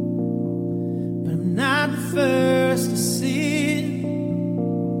 but I'm not the first to sin.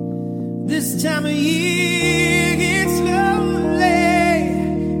 This time of year gets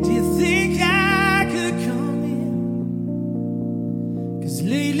lonely. Do you think I could come in? 'Cause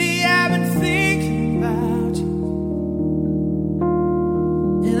lately I've been thinking about you,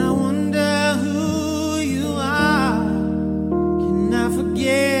 and I wonder who you are. Can I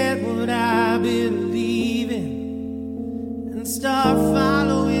forget what I believe in?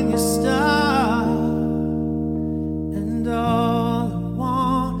 following your star. And all I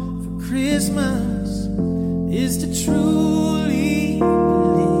want for Christmas is to truly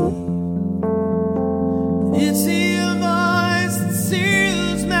believe it's your voice that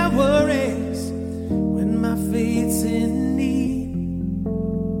soothes my worries when my faith's in need.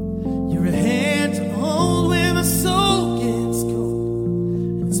 You're a hand to hold when my soul gets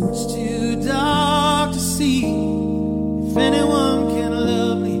cold and it's much too dark to see. If anyone can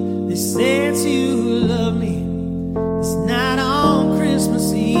love me, they say it's you who love me. It's not on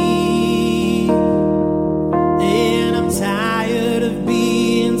Christmas Eve, and I'm tired of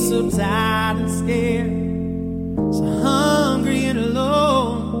being so tired and scared, so hungry and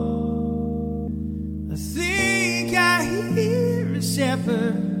alone. I think I hear a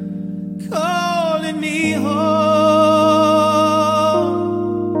shepherd calling me home.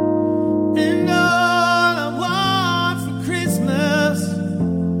 And all I want for Christmas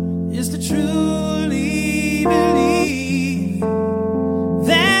is to truly believe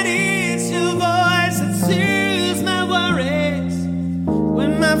that it's your voice that soothes my worries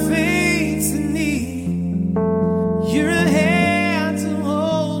when my faith's in need. You're a hand to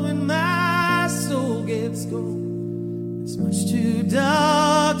hold when my soul gets cold. It's much too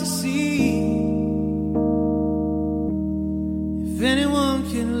dark to see. If anyone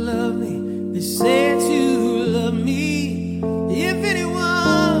can love me, they say it's you who love me. If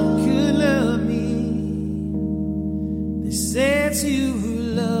anyone could love me, they say it's you who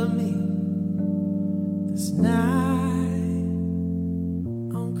love me. This night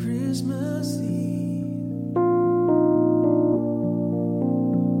on Christmas Eve.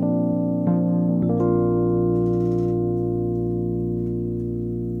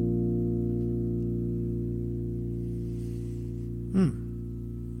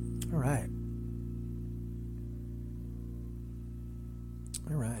 All right.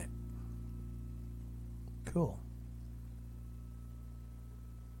 All right. Cool.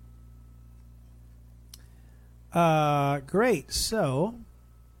 Great. So,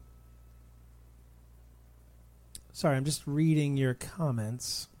 sorry, I'm just reading your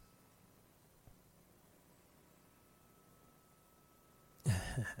comments.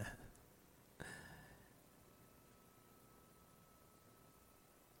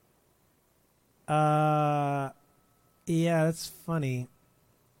 Yeah, that's funny.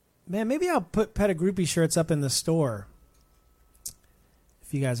 Man, maybe I'll put Petagroupie shirts up in the store.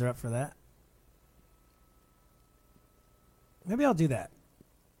 If you guys are up for that. Maybe I'll do that.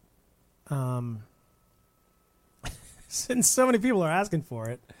 Since so many people are asking for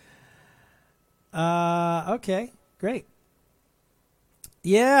it. Okay, great.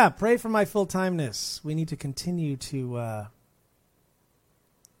 Yeah, pray for my full-timeness. We need to continue to...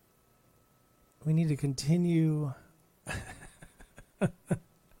 we need to continue...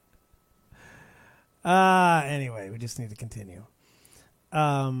 Anyway, we just need to continue.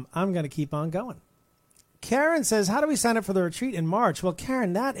 I'm going to keep on going. Karen says, how do we sign up for the retreat in March? Well,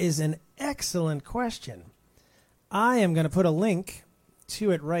 Karen, that is an excellent question. I am going to put a link to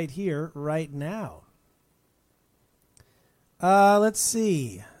it right here, right now. Let's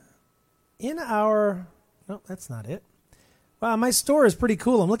see. No, that's not it. Wow, my store is pretty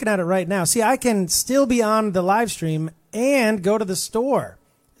cool. I'm looking at it right now. See, I can still be on the live stream and go to the store.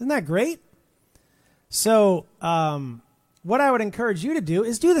 Isn't that great? So, what I would encourage you to do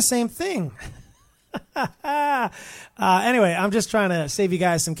is do the same thing. Anyway, I'm just trying to save you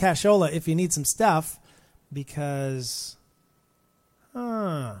guys some cashola if you need some stuff, because,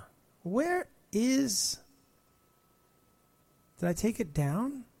 where is, did I take it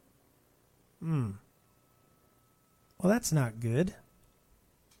down? Well, that's not good.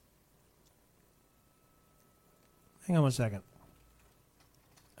 Hang on one second.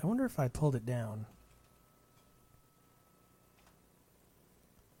 I wonder if I pulled it down.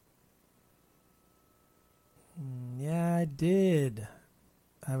 Yeah, I did.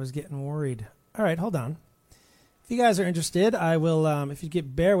 I was getting worried. All right, hold on. If you guys are interested, I will, if you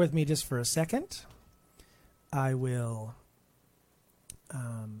bear with me just for a second, I will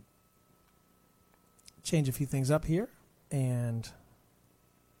change a few things up here. And,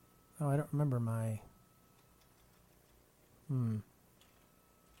 I don't remember my,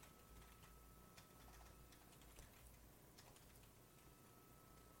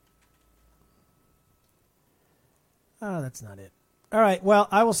 Oh, that's not it. All right, well,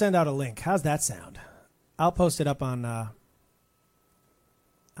 I will send out a link. How's that sound? I'll post it up on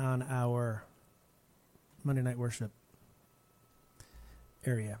our Monday Night Worship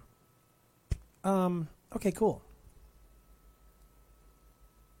area. Okay, cool.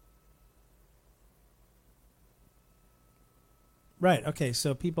 Right. Okay.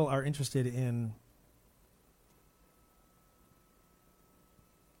 So people are interested in.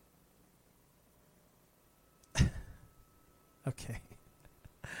 Okay.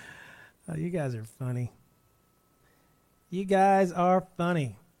 Oh, you guys are funny. You guys are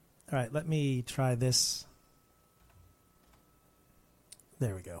funny. All right. Let me try this.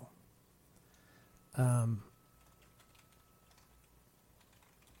 There we go.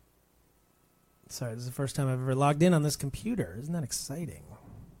 Sorry, this is the first time I've ever logged in on this computer. Isn't that exciting?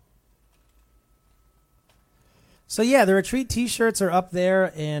 So yeah, the Retreat t-shirts are up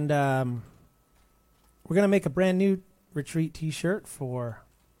there, and we're going to make a brand new Retreat t-shirt for...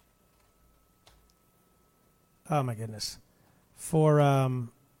 Oh my goodness. For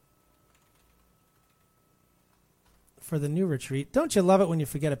the new Retreat. Don't you love it when you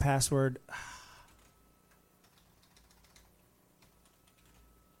forget a password?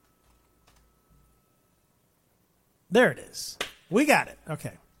 There it is. We got it.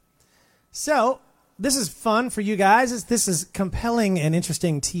 Okay. So, this is fun for you guys. This is compelling and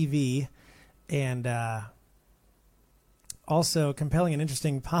interesting TV, and also compelling and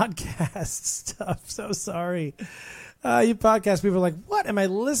interesting podcast stuff. So sorry. You podcast people are like, what am I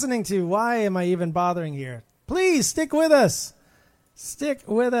listening to? Why am I even bothering here? Please stick with us. Stick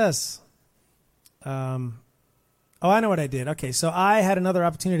with us. Oh, I know what I did. Okay, so I had another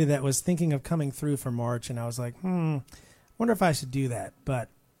opportunity that was thinking of coming through for March, and I was like, wonder if I should do that. But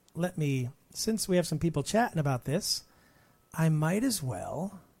since we have some people chatting about this, I might as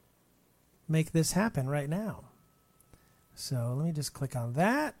well make this happen right now. So let me just click on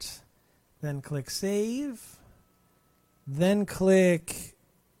that, then click Save, then click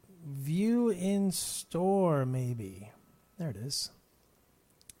View in Store, maybe. There it is.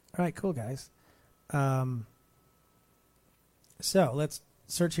 All right, cool, guys. So let's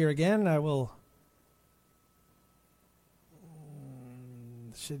search here again. I will.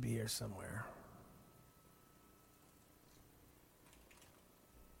 Should be here somewhere.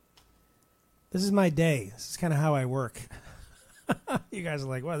 This is my day. This is kind of how I work. You guys are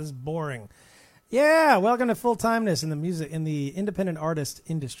like, wow, this is boring. Yeah, welcome to full timeness in the independent artist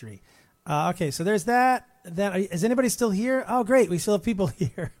industry. Okay, so there's that. Is anybody still here? Oh, great. We still have people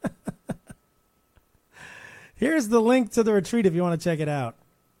here. Here's the link to the retreat if you want to check it out.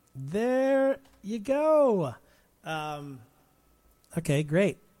 There you go. Okay,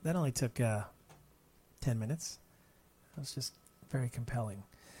 great. That only took 10 minutes. That was just very compelling.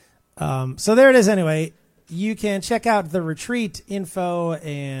 So there it is anyway. You can check out the retreat info,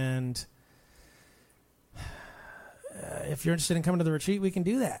 and if you're interested in coming to the retreat, we can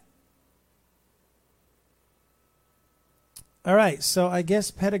do that. All right, so I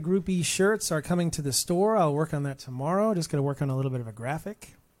guess Petagroupie shirts are coming to the store. I'll work on that tomorrow. Just going to work on a little bit of a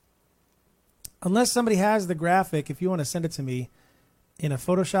graphic. Unless somebody has the graphic, if you want to send it to me in a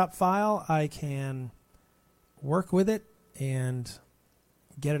Photoshop file, I can work with it and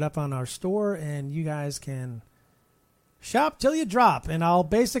get it up on our store, and you guys can shop till you drop. And I'll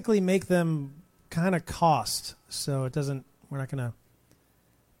basically make them kind of cost, so it doesn't. Won't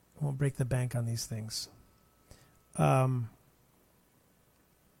break the bank on these things.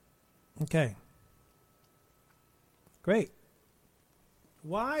 Okay. Great.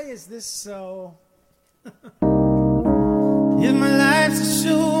 Why is this so... If my life's a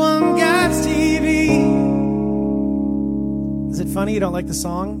show on God's TV. Is it funny you don't like the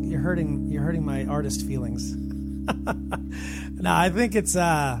song? You're hurting my artist feelings. No, I think it's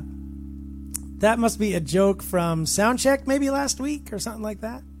that must be a joke from Soundcheck maybe last week or something like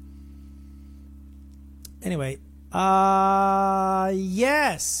that. Anyway,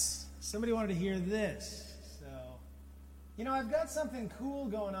 yes. Somebody wanted to hear this. So, I've got something cool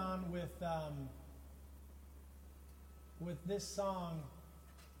going on with this song.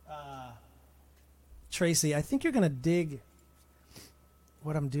 Tracy, I think you're going to dig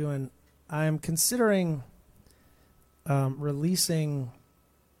what I'm doing. I'm considering releasing...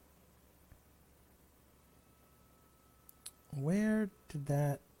 Where did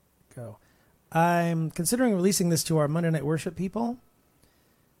that go? I'm considering releasing this to our Monday Night Worship people.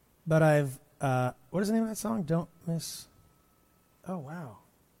 But I've... what is the name of that song? Don't Miss... Oh, wow.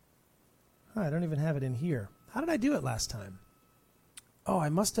 I don't even have it in here. How did I do it last time? Oh, I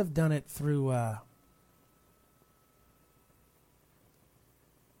must have done it through... I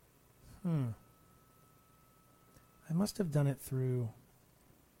must have done it through...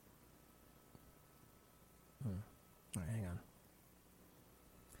 All right, hang on.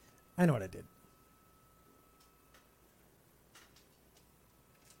 I know what I did.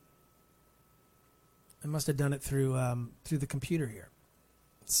 I must have done it through the computer here.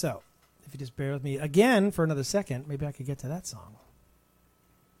 So, if you just bear with me again for another second, maybe I could get to that song.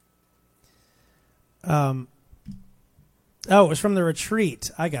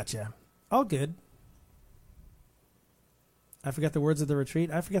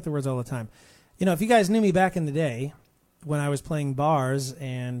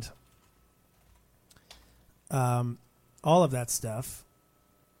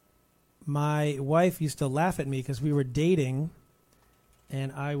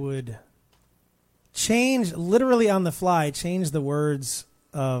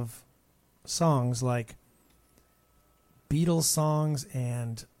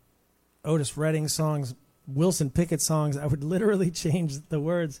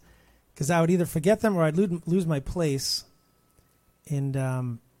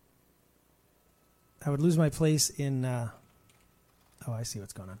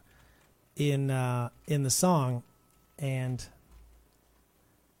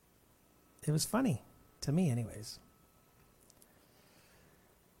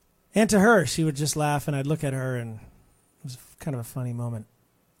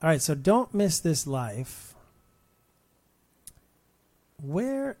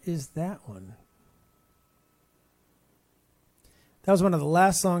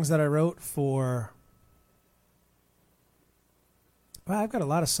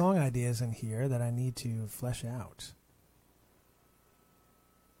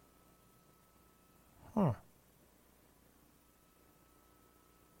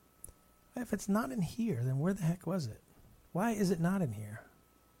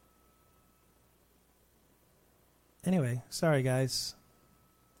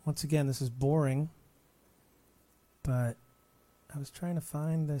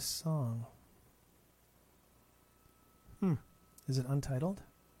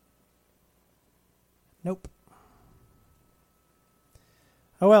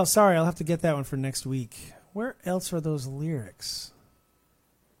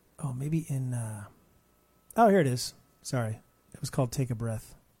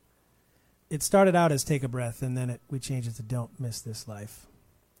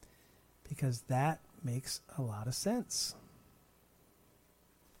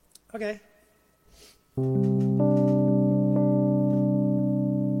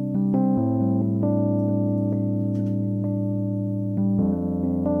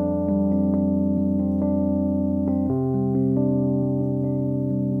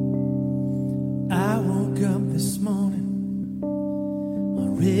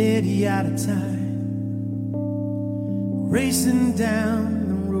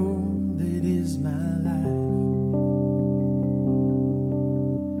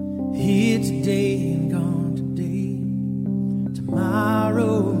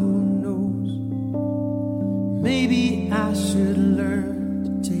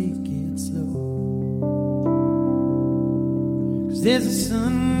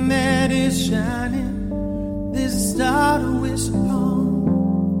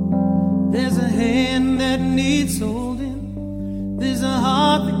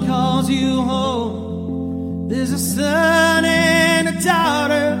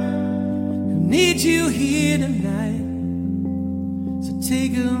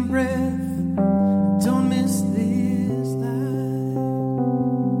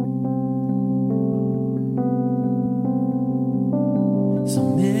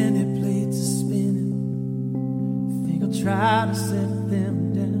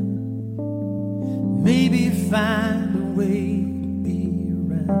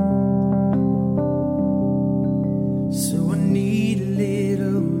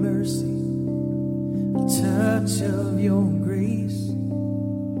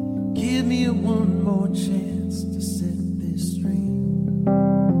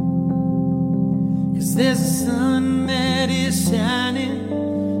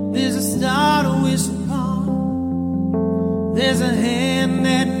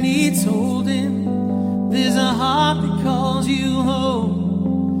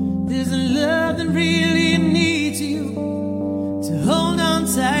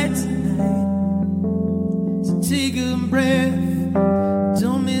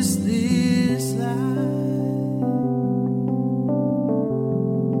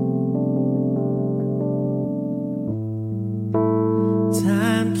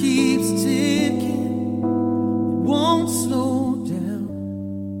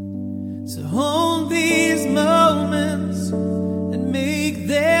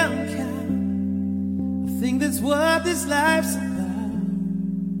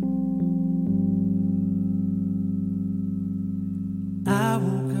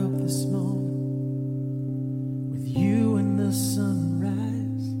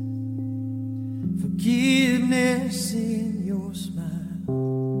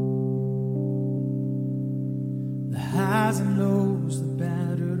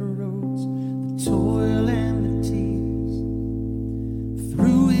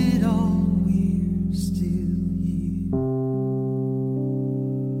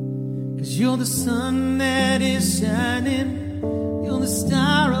 'Cause you're the sun that is shining, you're the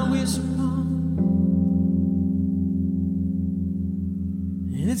star I wish upon,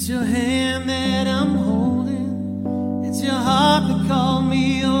 and it's your hand that I'm holding, it's your heart that called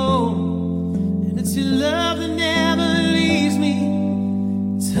me home, and it's your love that never leaves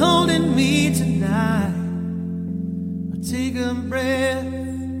me, it's holding me tonight. I'll take a breath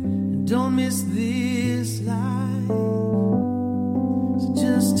and don't miss this life. So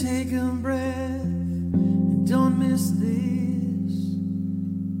just take a breath and don't miss this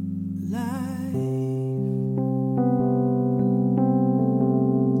life.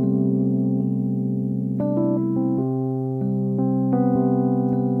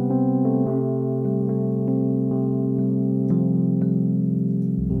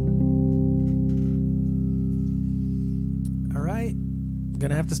 All right,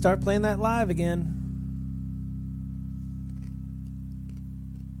 gonna have to start playing that live again.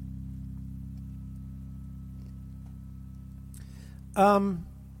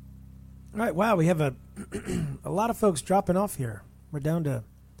 All right, wow, we have a lot of folks dropping off here. We're down to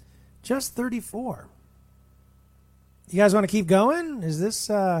just 34. You guys want to keep going? Is this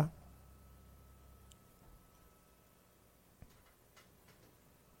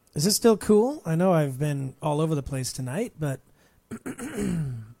still cool? I know I've been all over the place tonight, but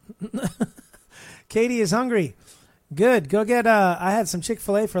Katie is hungry. Good. Go get I had some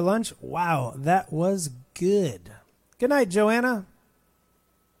Chick-fil-A for lunch. Wow, that was good. Good night, Joanna.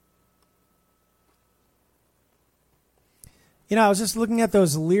 You know, I was just looking at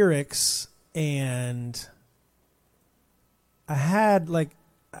those lyrics, and I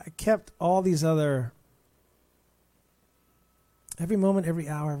kept all these other, every moment, every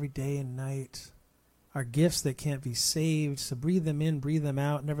hour, every day and night are gifts that can't be saved. So breathe them in, breathe them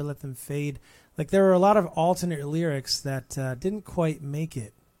out, never let them fade. Like, there were a lot of alternate lyrics that didn't quite make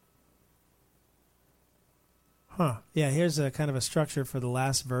it. Huh. Yeah, here's a kind of a structure for the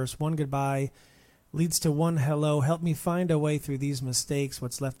last verse. One goodbye leads to one hello. Help me find a way through these mistakes.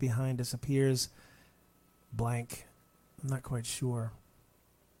 What's left behind disappears. Blank. I'm not quite sure.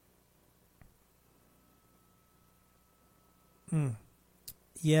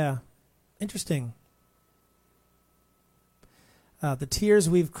 Yeah. Interesting. The tears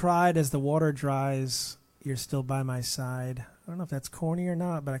we've cried as the water dries. You're still by my side. I don't know if that's corny or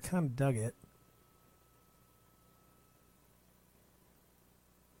not, but I kind of dug it.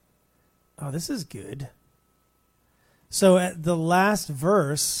 Oh, this is good. So at the last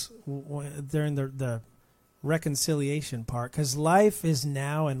verse, during the reconciliation part, because life is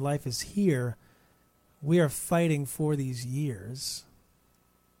now and life is here, we are fighting for these years.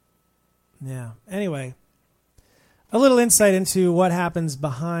 Yeah. Anyway, a little insight into what happens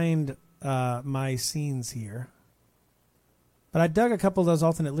behind my scenes here. But I dug a couple of those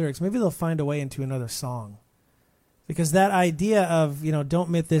alternate lyrics. Maybe they'll find a way into another song. Because that idea of, you know, don't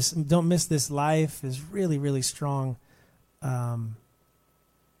miss this life is really, really strong. And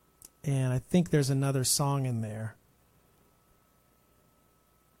I think there's another song in there.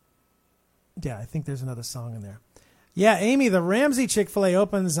 Yeah, I think there's another song in there. Yeah, Amy, the Ramsey Chick-fil-A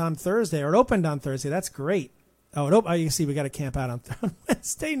opens on Thursday, or it opened on Thursday. That's great. Oh, you see, we got to camp out on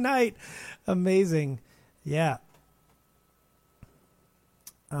Wednesday night. Amazing. Yeah.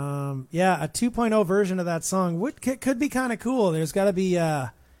 Yeah, a 2.0 version of that song could be kind of cool. There's got to be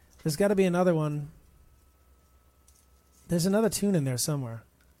another one. There's another tune in there somewhere.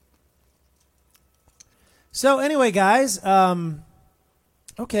 So anyway, guys,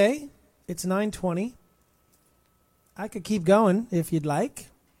 okay, it's 9:20. I could keep going if you'd like.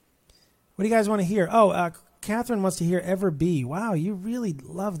 What do you guys want to hear? Oh, Catherine wants to hear Ever Be. Wow, you really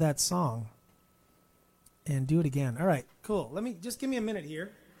love that song. And do it again. All right, cool. Give me a minute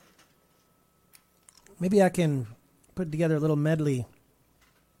here. Maybe I can put together a little medley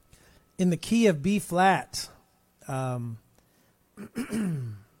in the key of B flat. That's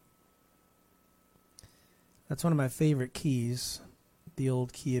one of my favorite keys, the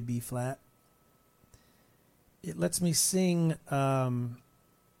old key of B flat. It lets me sing.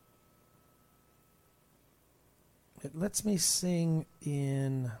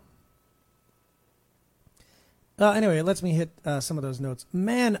 In. Anyway, it lets me hit some of those notes.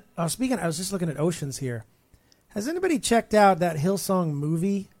 Man, I was just looking at oceans here. Has anybody checked out that Hillsong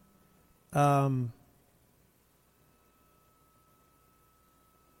movie? I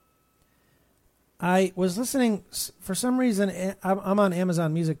was listening, for some reason, I'm on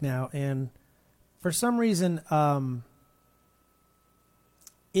Amazon Music now, and for some reason,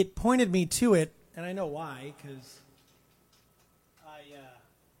 it pointed me to it, and I know why,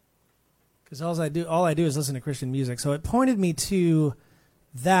 because all I do is listen to Christian music. So it pointed me to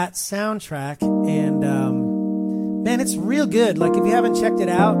that soundtrack, and man, it's real good. Like, if you haven't checked it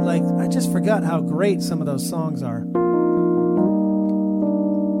out, like, I just forgot how great some of those songs are.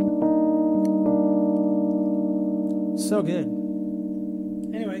 So good.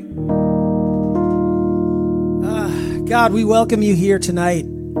 Anyway, God, we welcome you here tonight.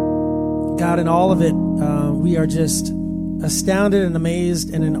 God, in all of it, we are just astounded and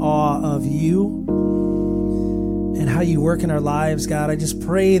amazed and in awe of you and how you work in our lives, God. I just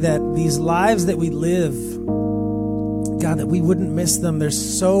pray that these lives that we live, God, that we wouldn't miss them.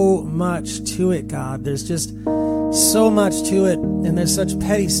 There's so much to it, God. There's just so much to it, and there's such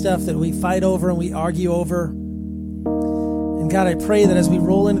petty stuff that we fight over and we argue over. And God, I pray that as we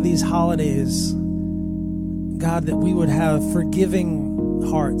roll into these holidays, God, that we would have forgiving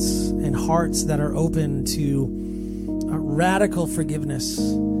hearts and hearts that are open to radical forgiveness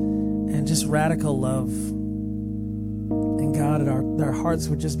and just radical love. And God, our hearts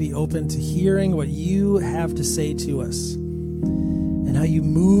would just be open to hearing what you have to say to us and how you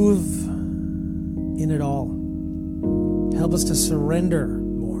move in it all. Help us to surrender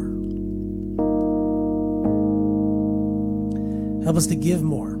more. Help us to give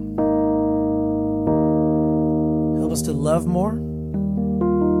more. Help us to love more.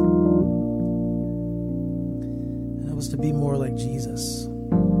 Help us to be more like Jesus.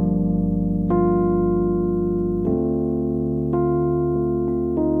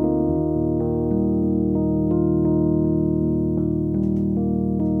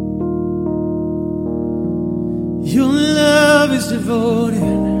 Your love is devoted,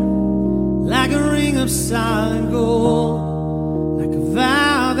 like a ring of solid gold, like a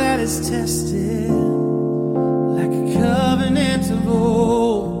vow that is tested, like a covenant of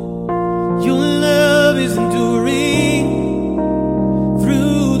old. Your love is enduring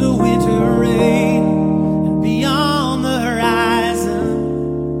through the winter rain and beyond the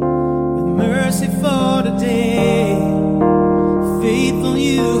horizon, with mercy for today. Faithful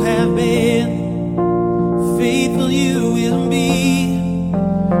you have been, faithful you will be.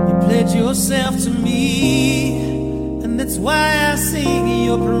 You pledge yourself to me, and that's why I sing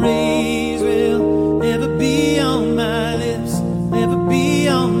your praise will never be on my lips, never be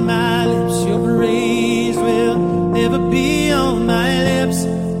on my lips. Your praise will never be on my lips,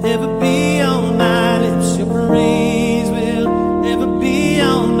 never be on my lips. Your praise will never be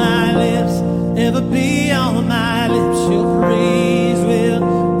on my lips, never be on my lips. Your praise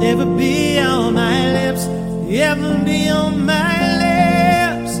will never be on my lips, ever be on my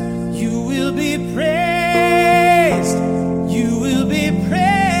lips. You will be praised, you will be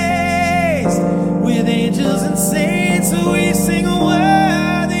praised. With angels and saints we sing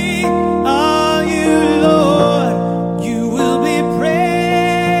worthy are you, Lord. You will be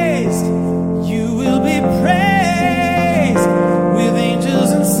praised, you will be praised. With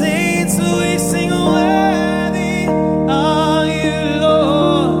angels and saints we sing worthy are you,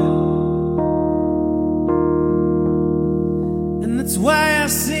 Lord. And that's why I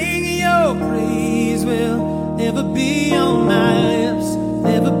sing your praise will never be on my lips,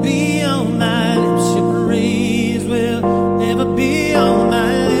 never be on my lips. Your praise will never be on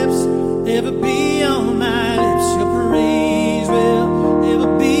my lips, never be on my lips. Your praise will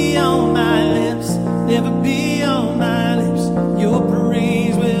never be on my lips, never be on my lips. Your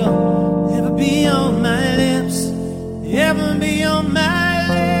praise will never be on my lips, ever be on my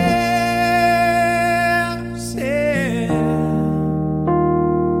lips. Yeah.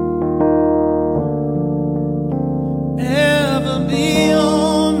 Ever be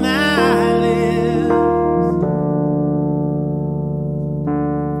on my lips.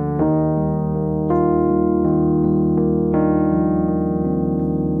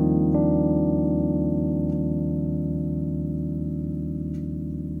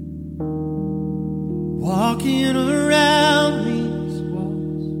 Walking around these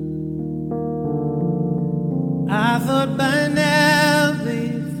walls, I thought by now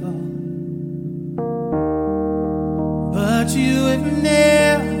they'd fall, but you have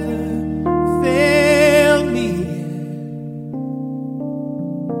never failed me yet.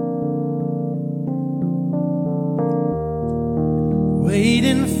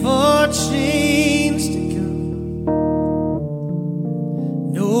 Waiting for change to come,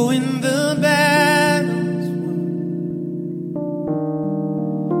 knowing the battle's won,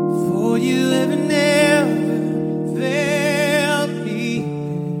 for you have never failed me yet.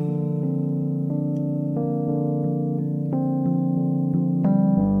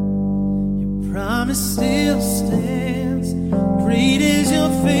 Your promise still stands. Great is your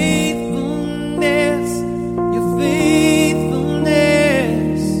faithfulness, your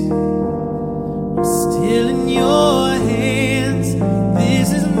faithfulness. I'm still in your hands. This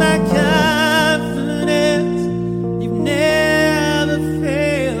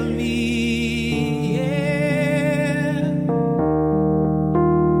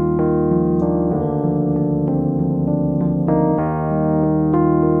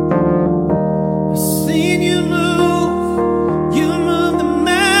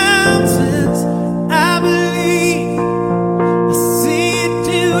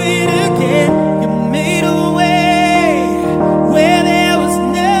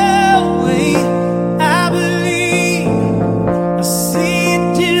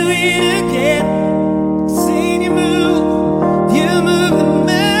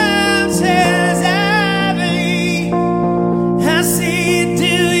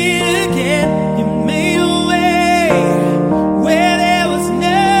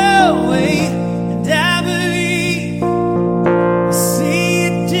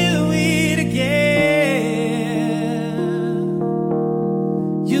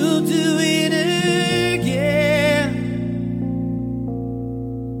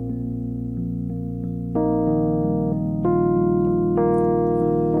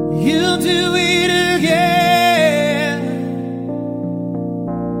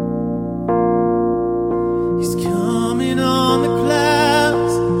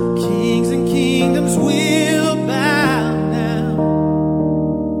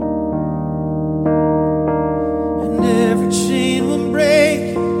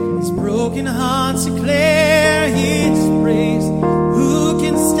broken hearts declare His praise. Who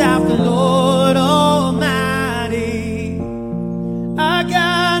can stop the Lord Almighty? Our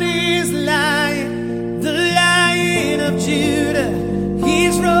God is the Lion of Judah.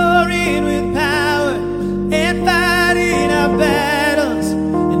 He's roaring with power and fighting our battles,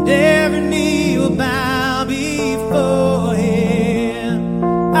 and every knee will bow before Him.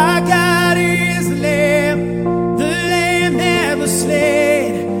 Our God is the Lamb that was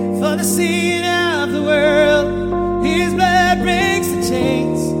slain for the sin of the world. His blood breaks the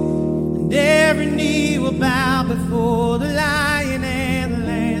chains, and every knee will bow before the Lion and the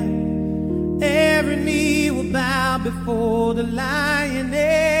Lamb. Every knee will bow before the Lion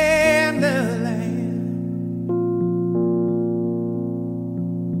and the Lamb.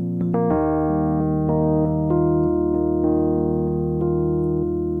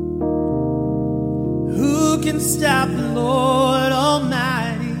 Who can stop the Lord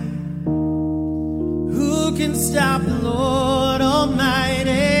Almighty? Who can stop the Lord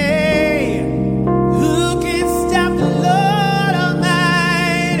Almighty? Who can stop the Lord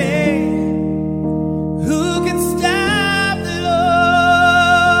Almighty? Who can stop the Lord?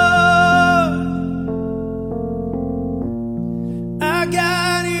 Our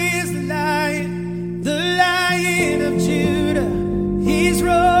God is the Lion of Judah. He's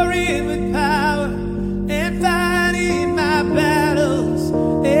roaring with power and fighting my battles.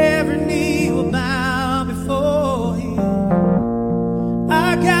 Every knee will bow before Him.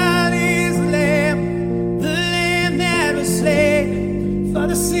 Our God is the Lamb that was slain for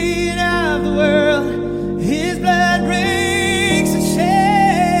the sin of the world. His blood breaks the chains.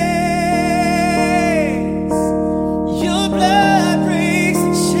 Your blood breaks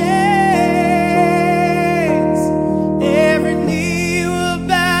the chains. Every knee will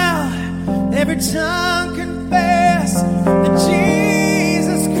bow, every tongue confess that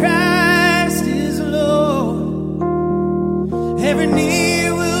Jesus Christ is Lord. Every knee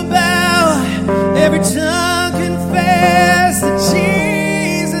will bow, every tongue confess that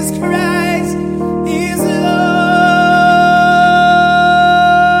Jesus Christ is Lord.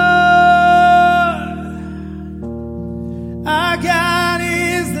 Our God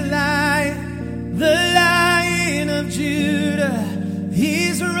is the Lion of Judah.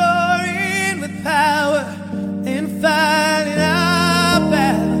 He's roaring with power and fighting our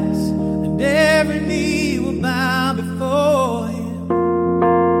battles, and every knee will bow before Him.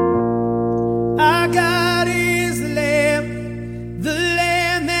 Our God is the Lamb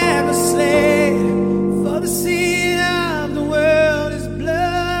that was slain for the sin of the world. His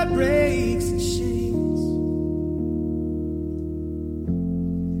blood breaks the chains.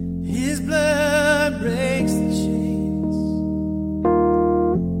 His blood breaks the chains.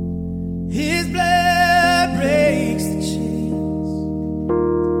 His blood breaks the chains.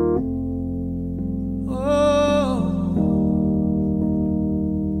 Oh.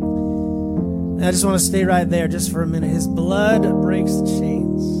 I just want to stay right there just for a minute. His blood breaks the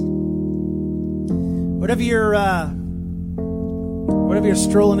chains. Whatever you're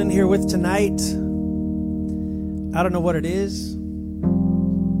strolling in here with tonight, I don't know what it is,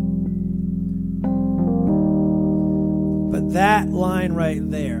 but that line right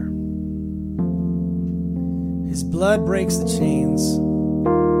there, His blood breaks the chains.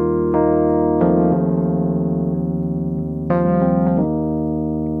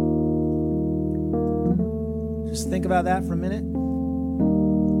 Just think about that for a minute.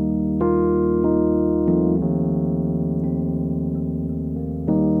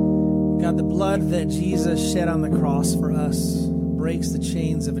 God, the blood that Jesus shed on the cross for us breaks the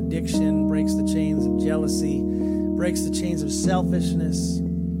chains of addiction, breaks the chains of jealousy, breaks the chains of selfishness,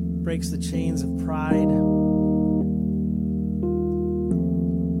 breaks the chains of pride,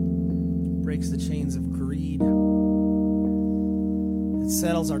 breaks the chains of greed. It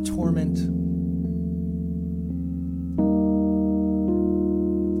settles our torment.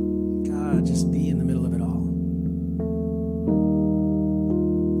 God, just be in the middle of it all.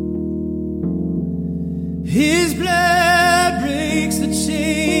 His blood breaks the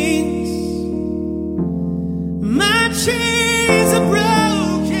chains. My chains are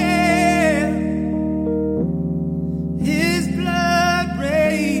broken. His blood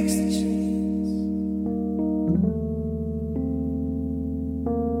breaks the chains.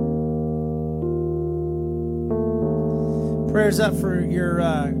 Prayers up for your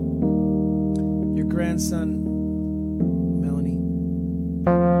grandson, Melanie.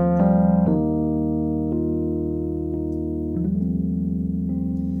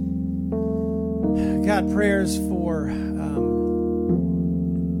 God, prayers for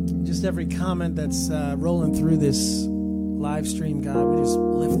just every comment that's rolling through this live stream, God. We just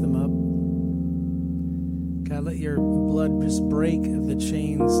lift them up. blood just break the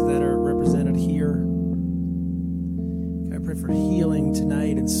chains that are represented here. I pray for healing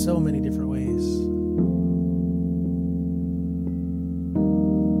tonight in so many different ways.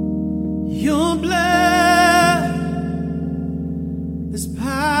 Your blood, there's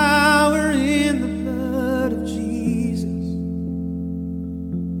power in the blood of Jesus.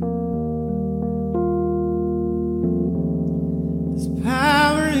 There's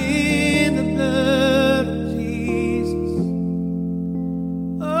power in the blood of Jesus.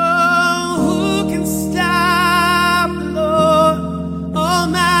 Oh, who can stop the Lord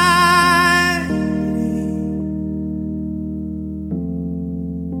Almighty?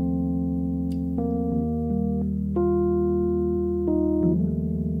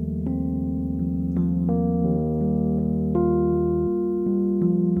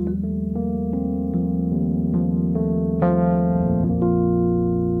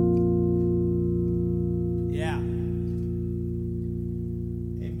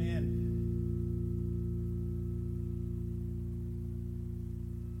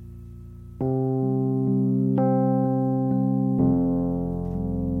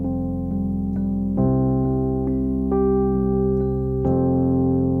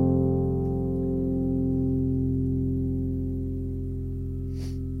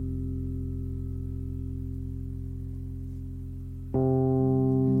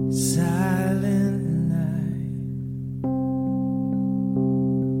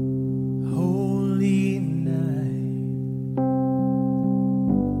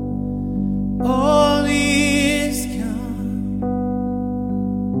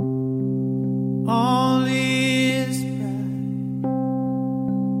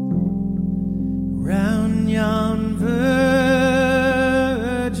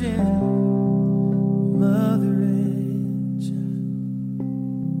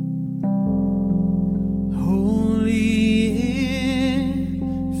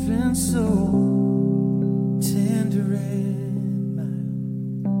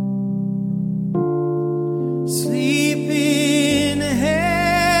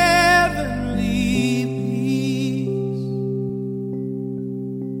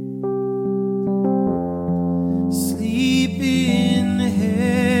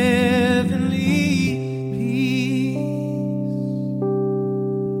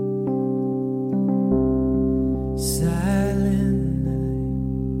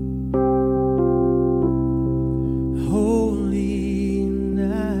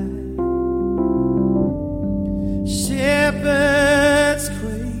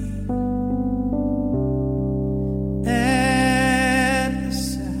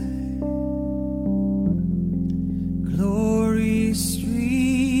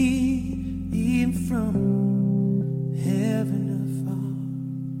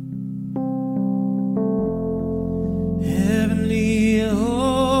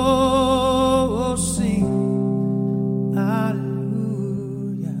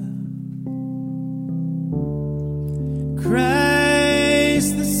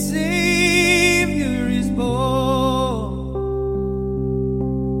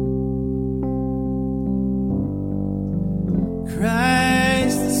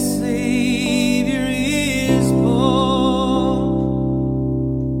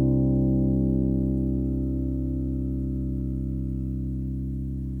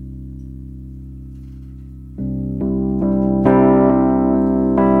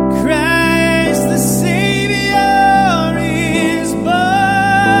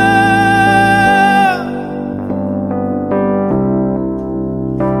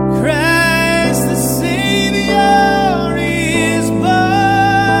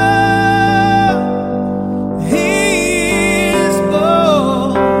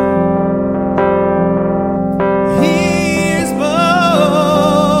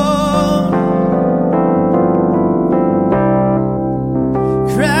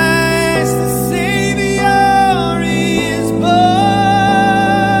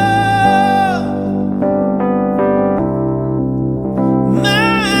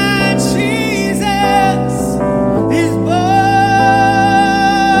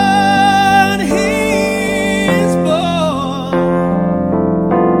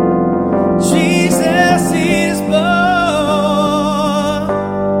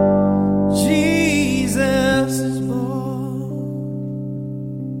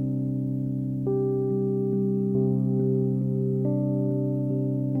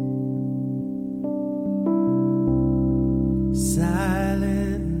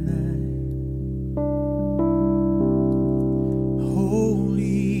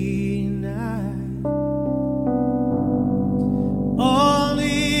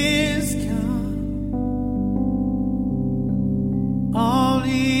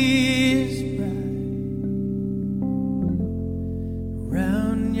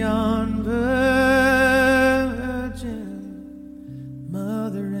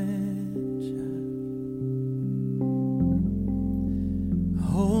 mother and child.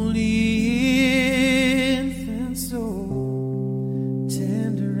 Holy infant, so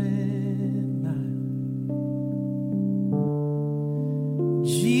tender and mild.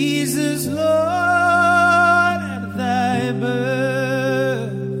 Jesus, Lord, at thy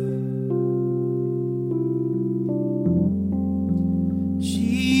birth,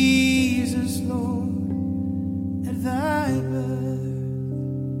 Jesus, Lord, at thy birth,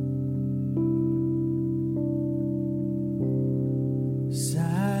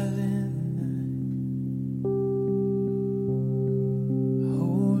 silent night,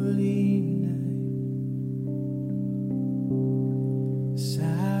 holy night,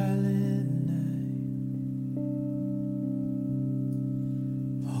 silent night,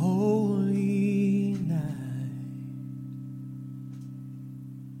 holy night.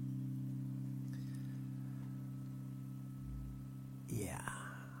 Yeah,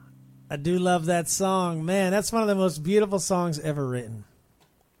 I do love that song. Man, that's one of the most beautiful songs ever written.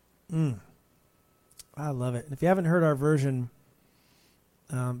 I love it. If you haven't heard our version,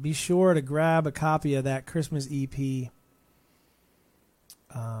 be sure to grab a copy of that Christmas EP,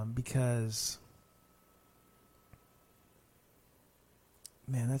 because,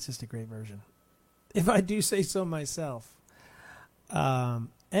 man, that's just a great version, if I do say so myself.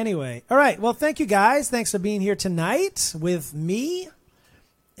 Anyway, all right. Well, thank you guys. Thanks for being here tonight with me.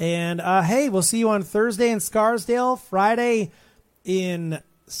 And hey, we'll see you on Thursday in Scarsdale, Friday in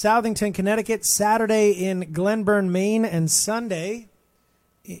Southington, Connecticut, Saturday in Glenburn, Maine, and Sunday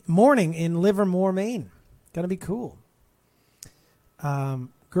morning in Livermore, Maine. Gonna be cool.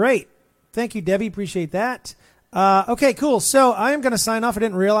 Great. Thank you, Debbie. Appreciate that. Okay, cool. So I am going to sign off. I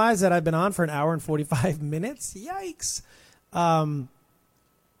didn't realize that I've been on for an hour and 45 minutes. Yikes.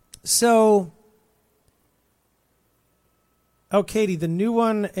 Katie, the new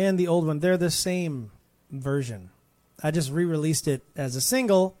one and the old one, they're the same version. I just re-released it as a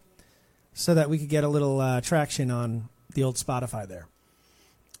single so that we could get a little traction on the old Spotify there.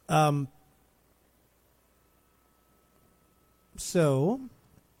 So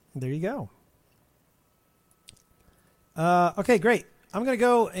there you go. Okay, great. I'm going to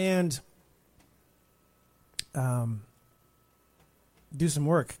go and do some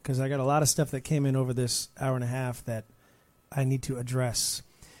work because I got a lot of stuff that came in over this hour and a half that I need to address.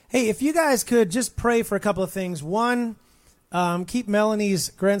 Hey, if you guys could just pray for a couple of things. One, keep Melanie's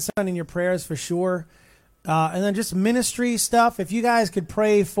grandson in your prayers for sure. And then just ministry stuff. If you guys could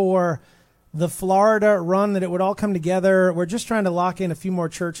pray for the Florida run, that it would all come together. We're just trying to lock in a few more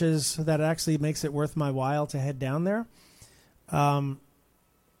churches so that it actually makes it worth my while to head down there. So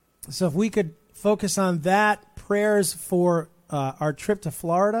if we could focus on that, prayers for our trip to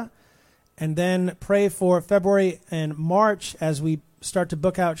Florida, and then pray for February and March as we start to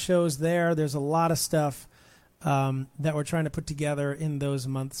book out shows there. There's a lot of stuff that we're trying to put together in those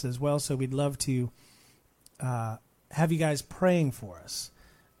months as well. So we'd love to have you guys praying for us.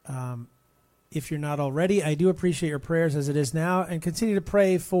 If you're not already, I do appreciate your prayers as it is now, and continue to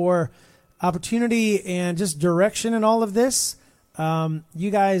pray for opportunity and just direction in all of this.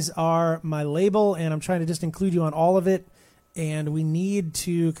 You guys are my label, and I'm trying to just include you on all of it. And we need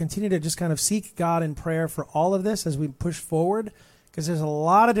to continue to just kind of seek God in prayer for all of this as we push forward, because there's a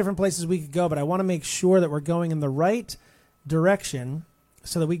lot of different places we could go, but I want to make sure that we're going in the right direction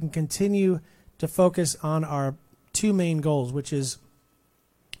so that we can continue to focus on our two main goals, which is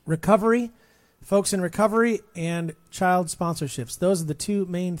recovery, folks in recovery, and child sponsorships. Those are the two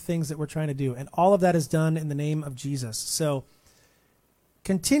main things that we're trying to do, and all of that is done in the name of Jesus. So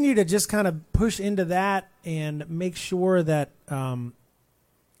continue to just kind of push into that and make sure that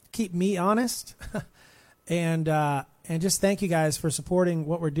keep me honest and just thank you guys for supporting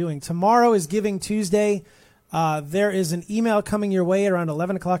what we're doing. Tomorrow is Giving Tuesday. There is an email coming your way around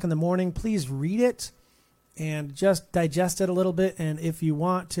 11 o'clock in the morning. Please read it and just digest it a little bit. And if you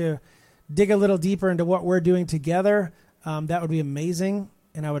want to dig a little deeper into what we're doing together, that would be amazing.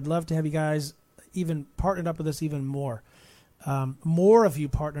 And I would love to have you guys even partnered up with us even more. More of you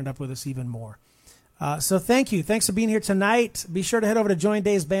partnered up with us even more. So thank you. Thanks for being here tonight. Be sure to head over to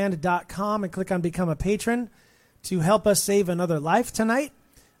joindaysband.com and click on Become a Patron to help us save another life tonight.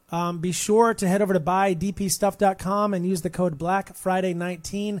 Be sure to head over to buydpstuff.com and use the code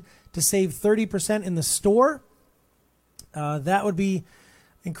BlackFriday19 to save 30% in the store. That would be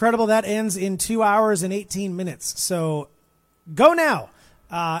incredible. That ends in 2 hours and 18 minutes. So go now.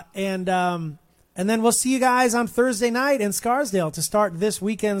 And then we'll see you guys on Thursday night in Scarsdale to start this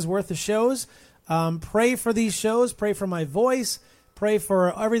weekend's worth of shows. Pray for these shows. Pray for my voice. Pray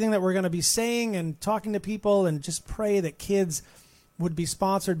for everything that we're going to be saying and talking to people, and just pray that kids would be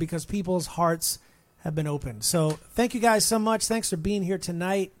sponsored because people's hearts have been opened. So thank you guys so much. Thanks for being here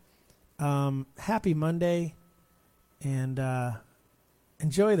tonight. Happy Monday, and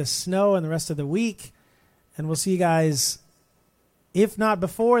enjoy the snow and the rest of the week. And we'll see you guys, if not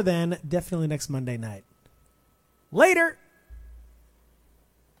before then, definitely next Monday night. Later.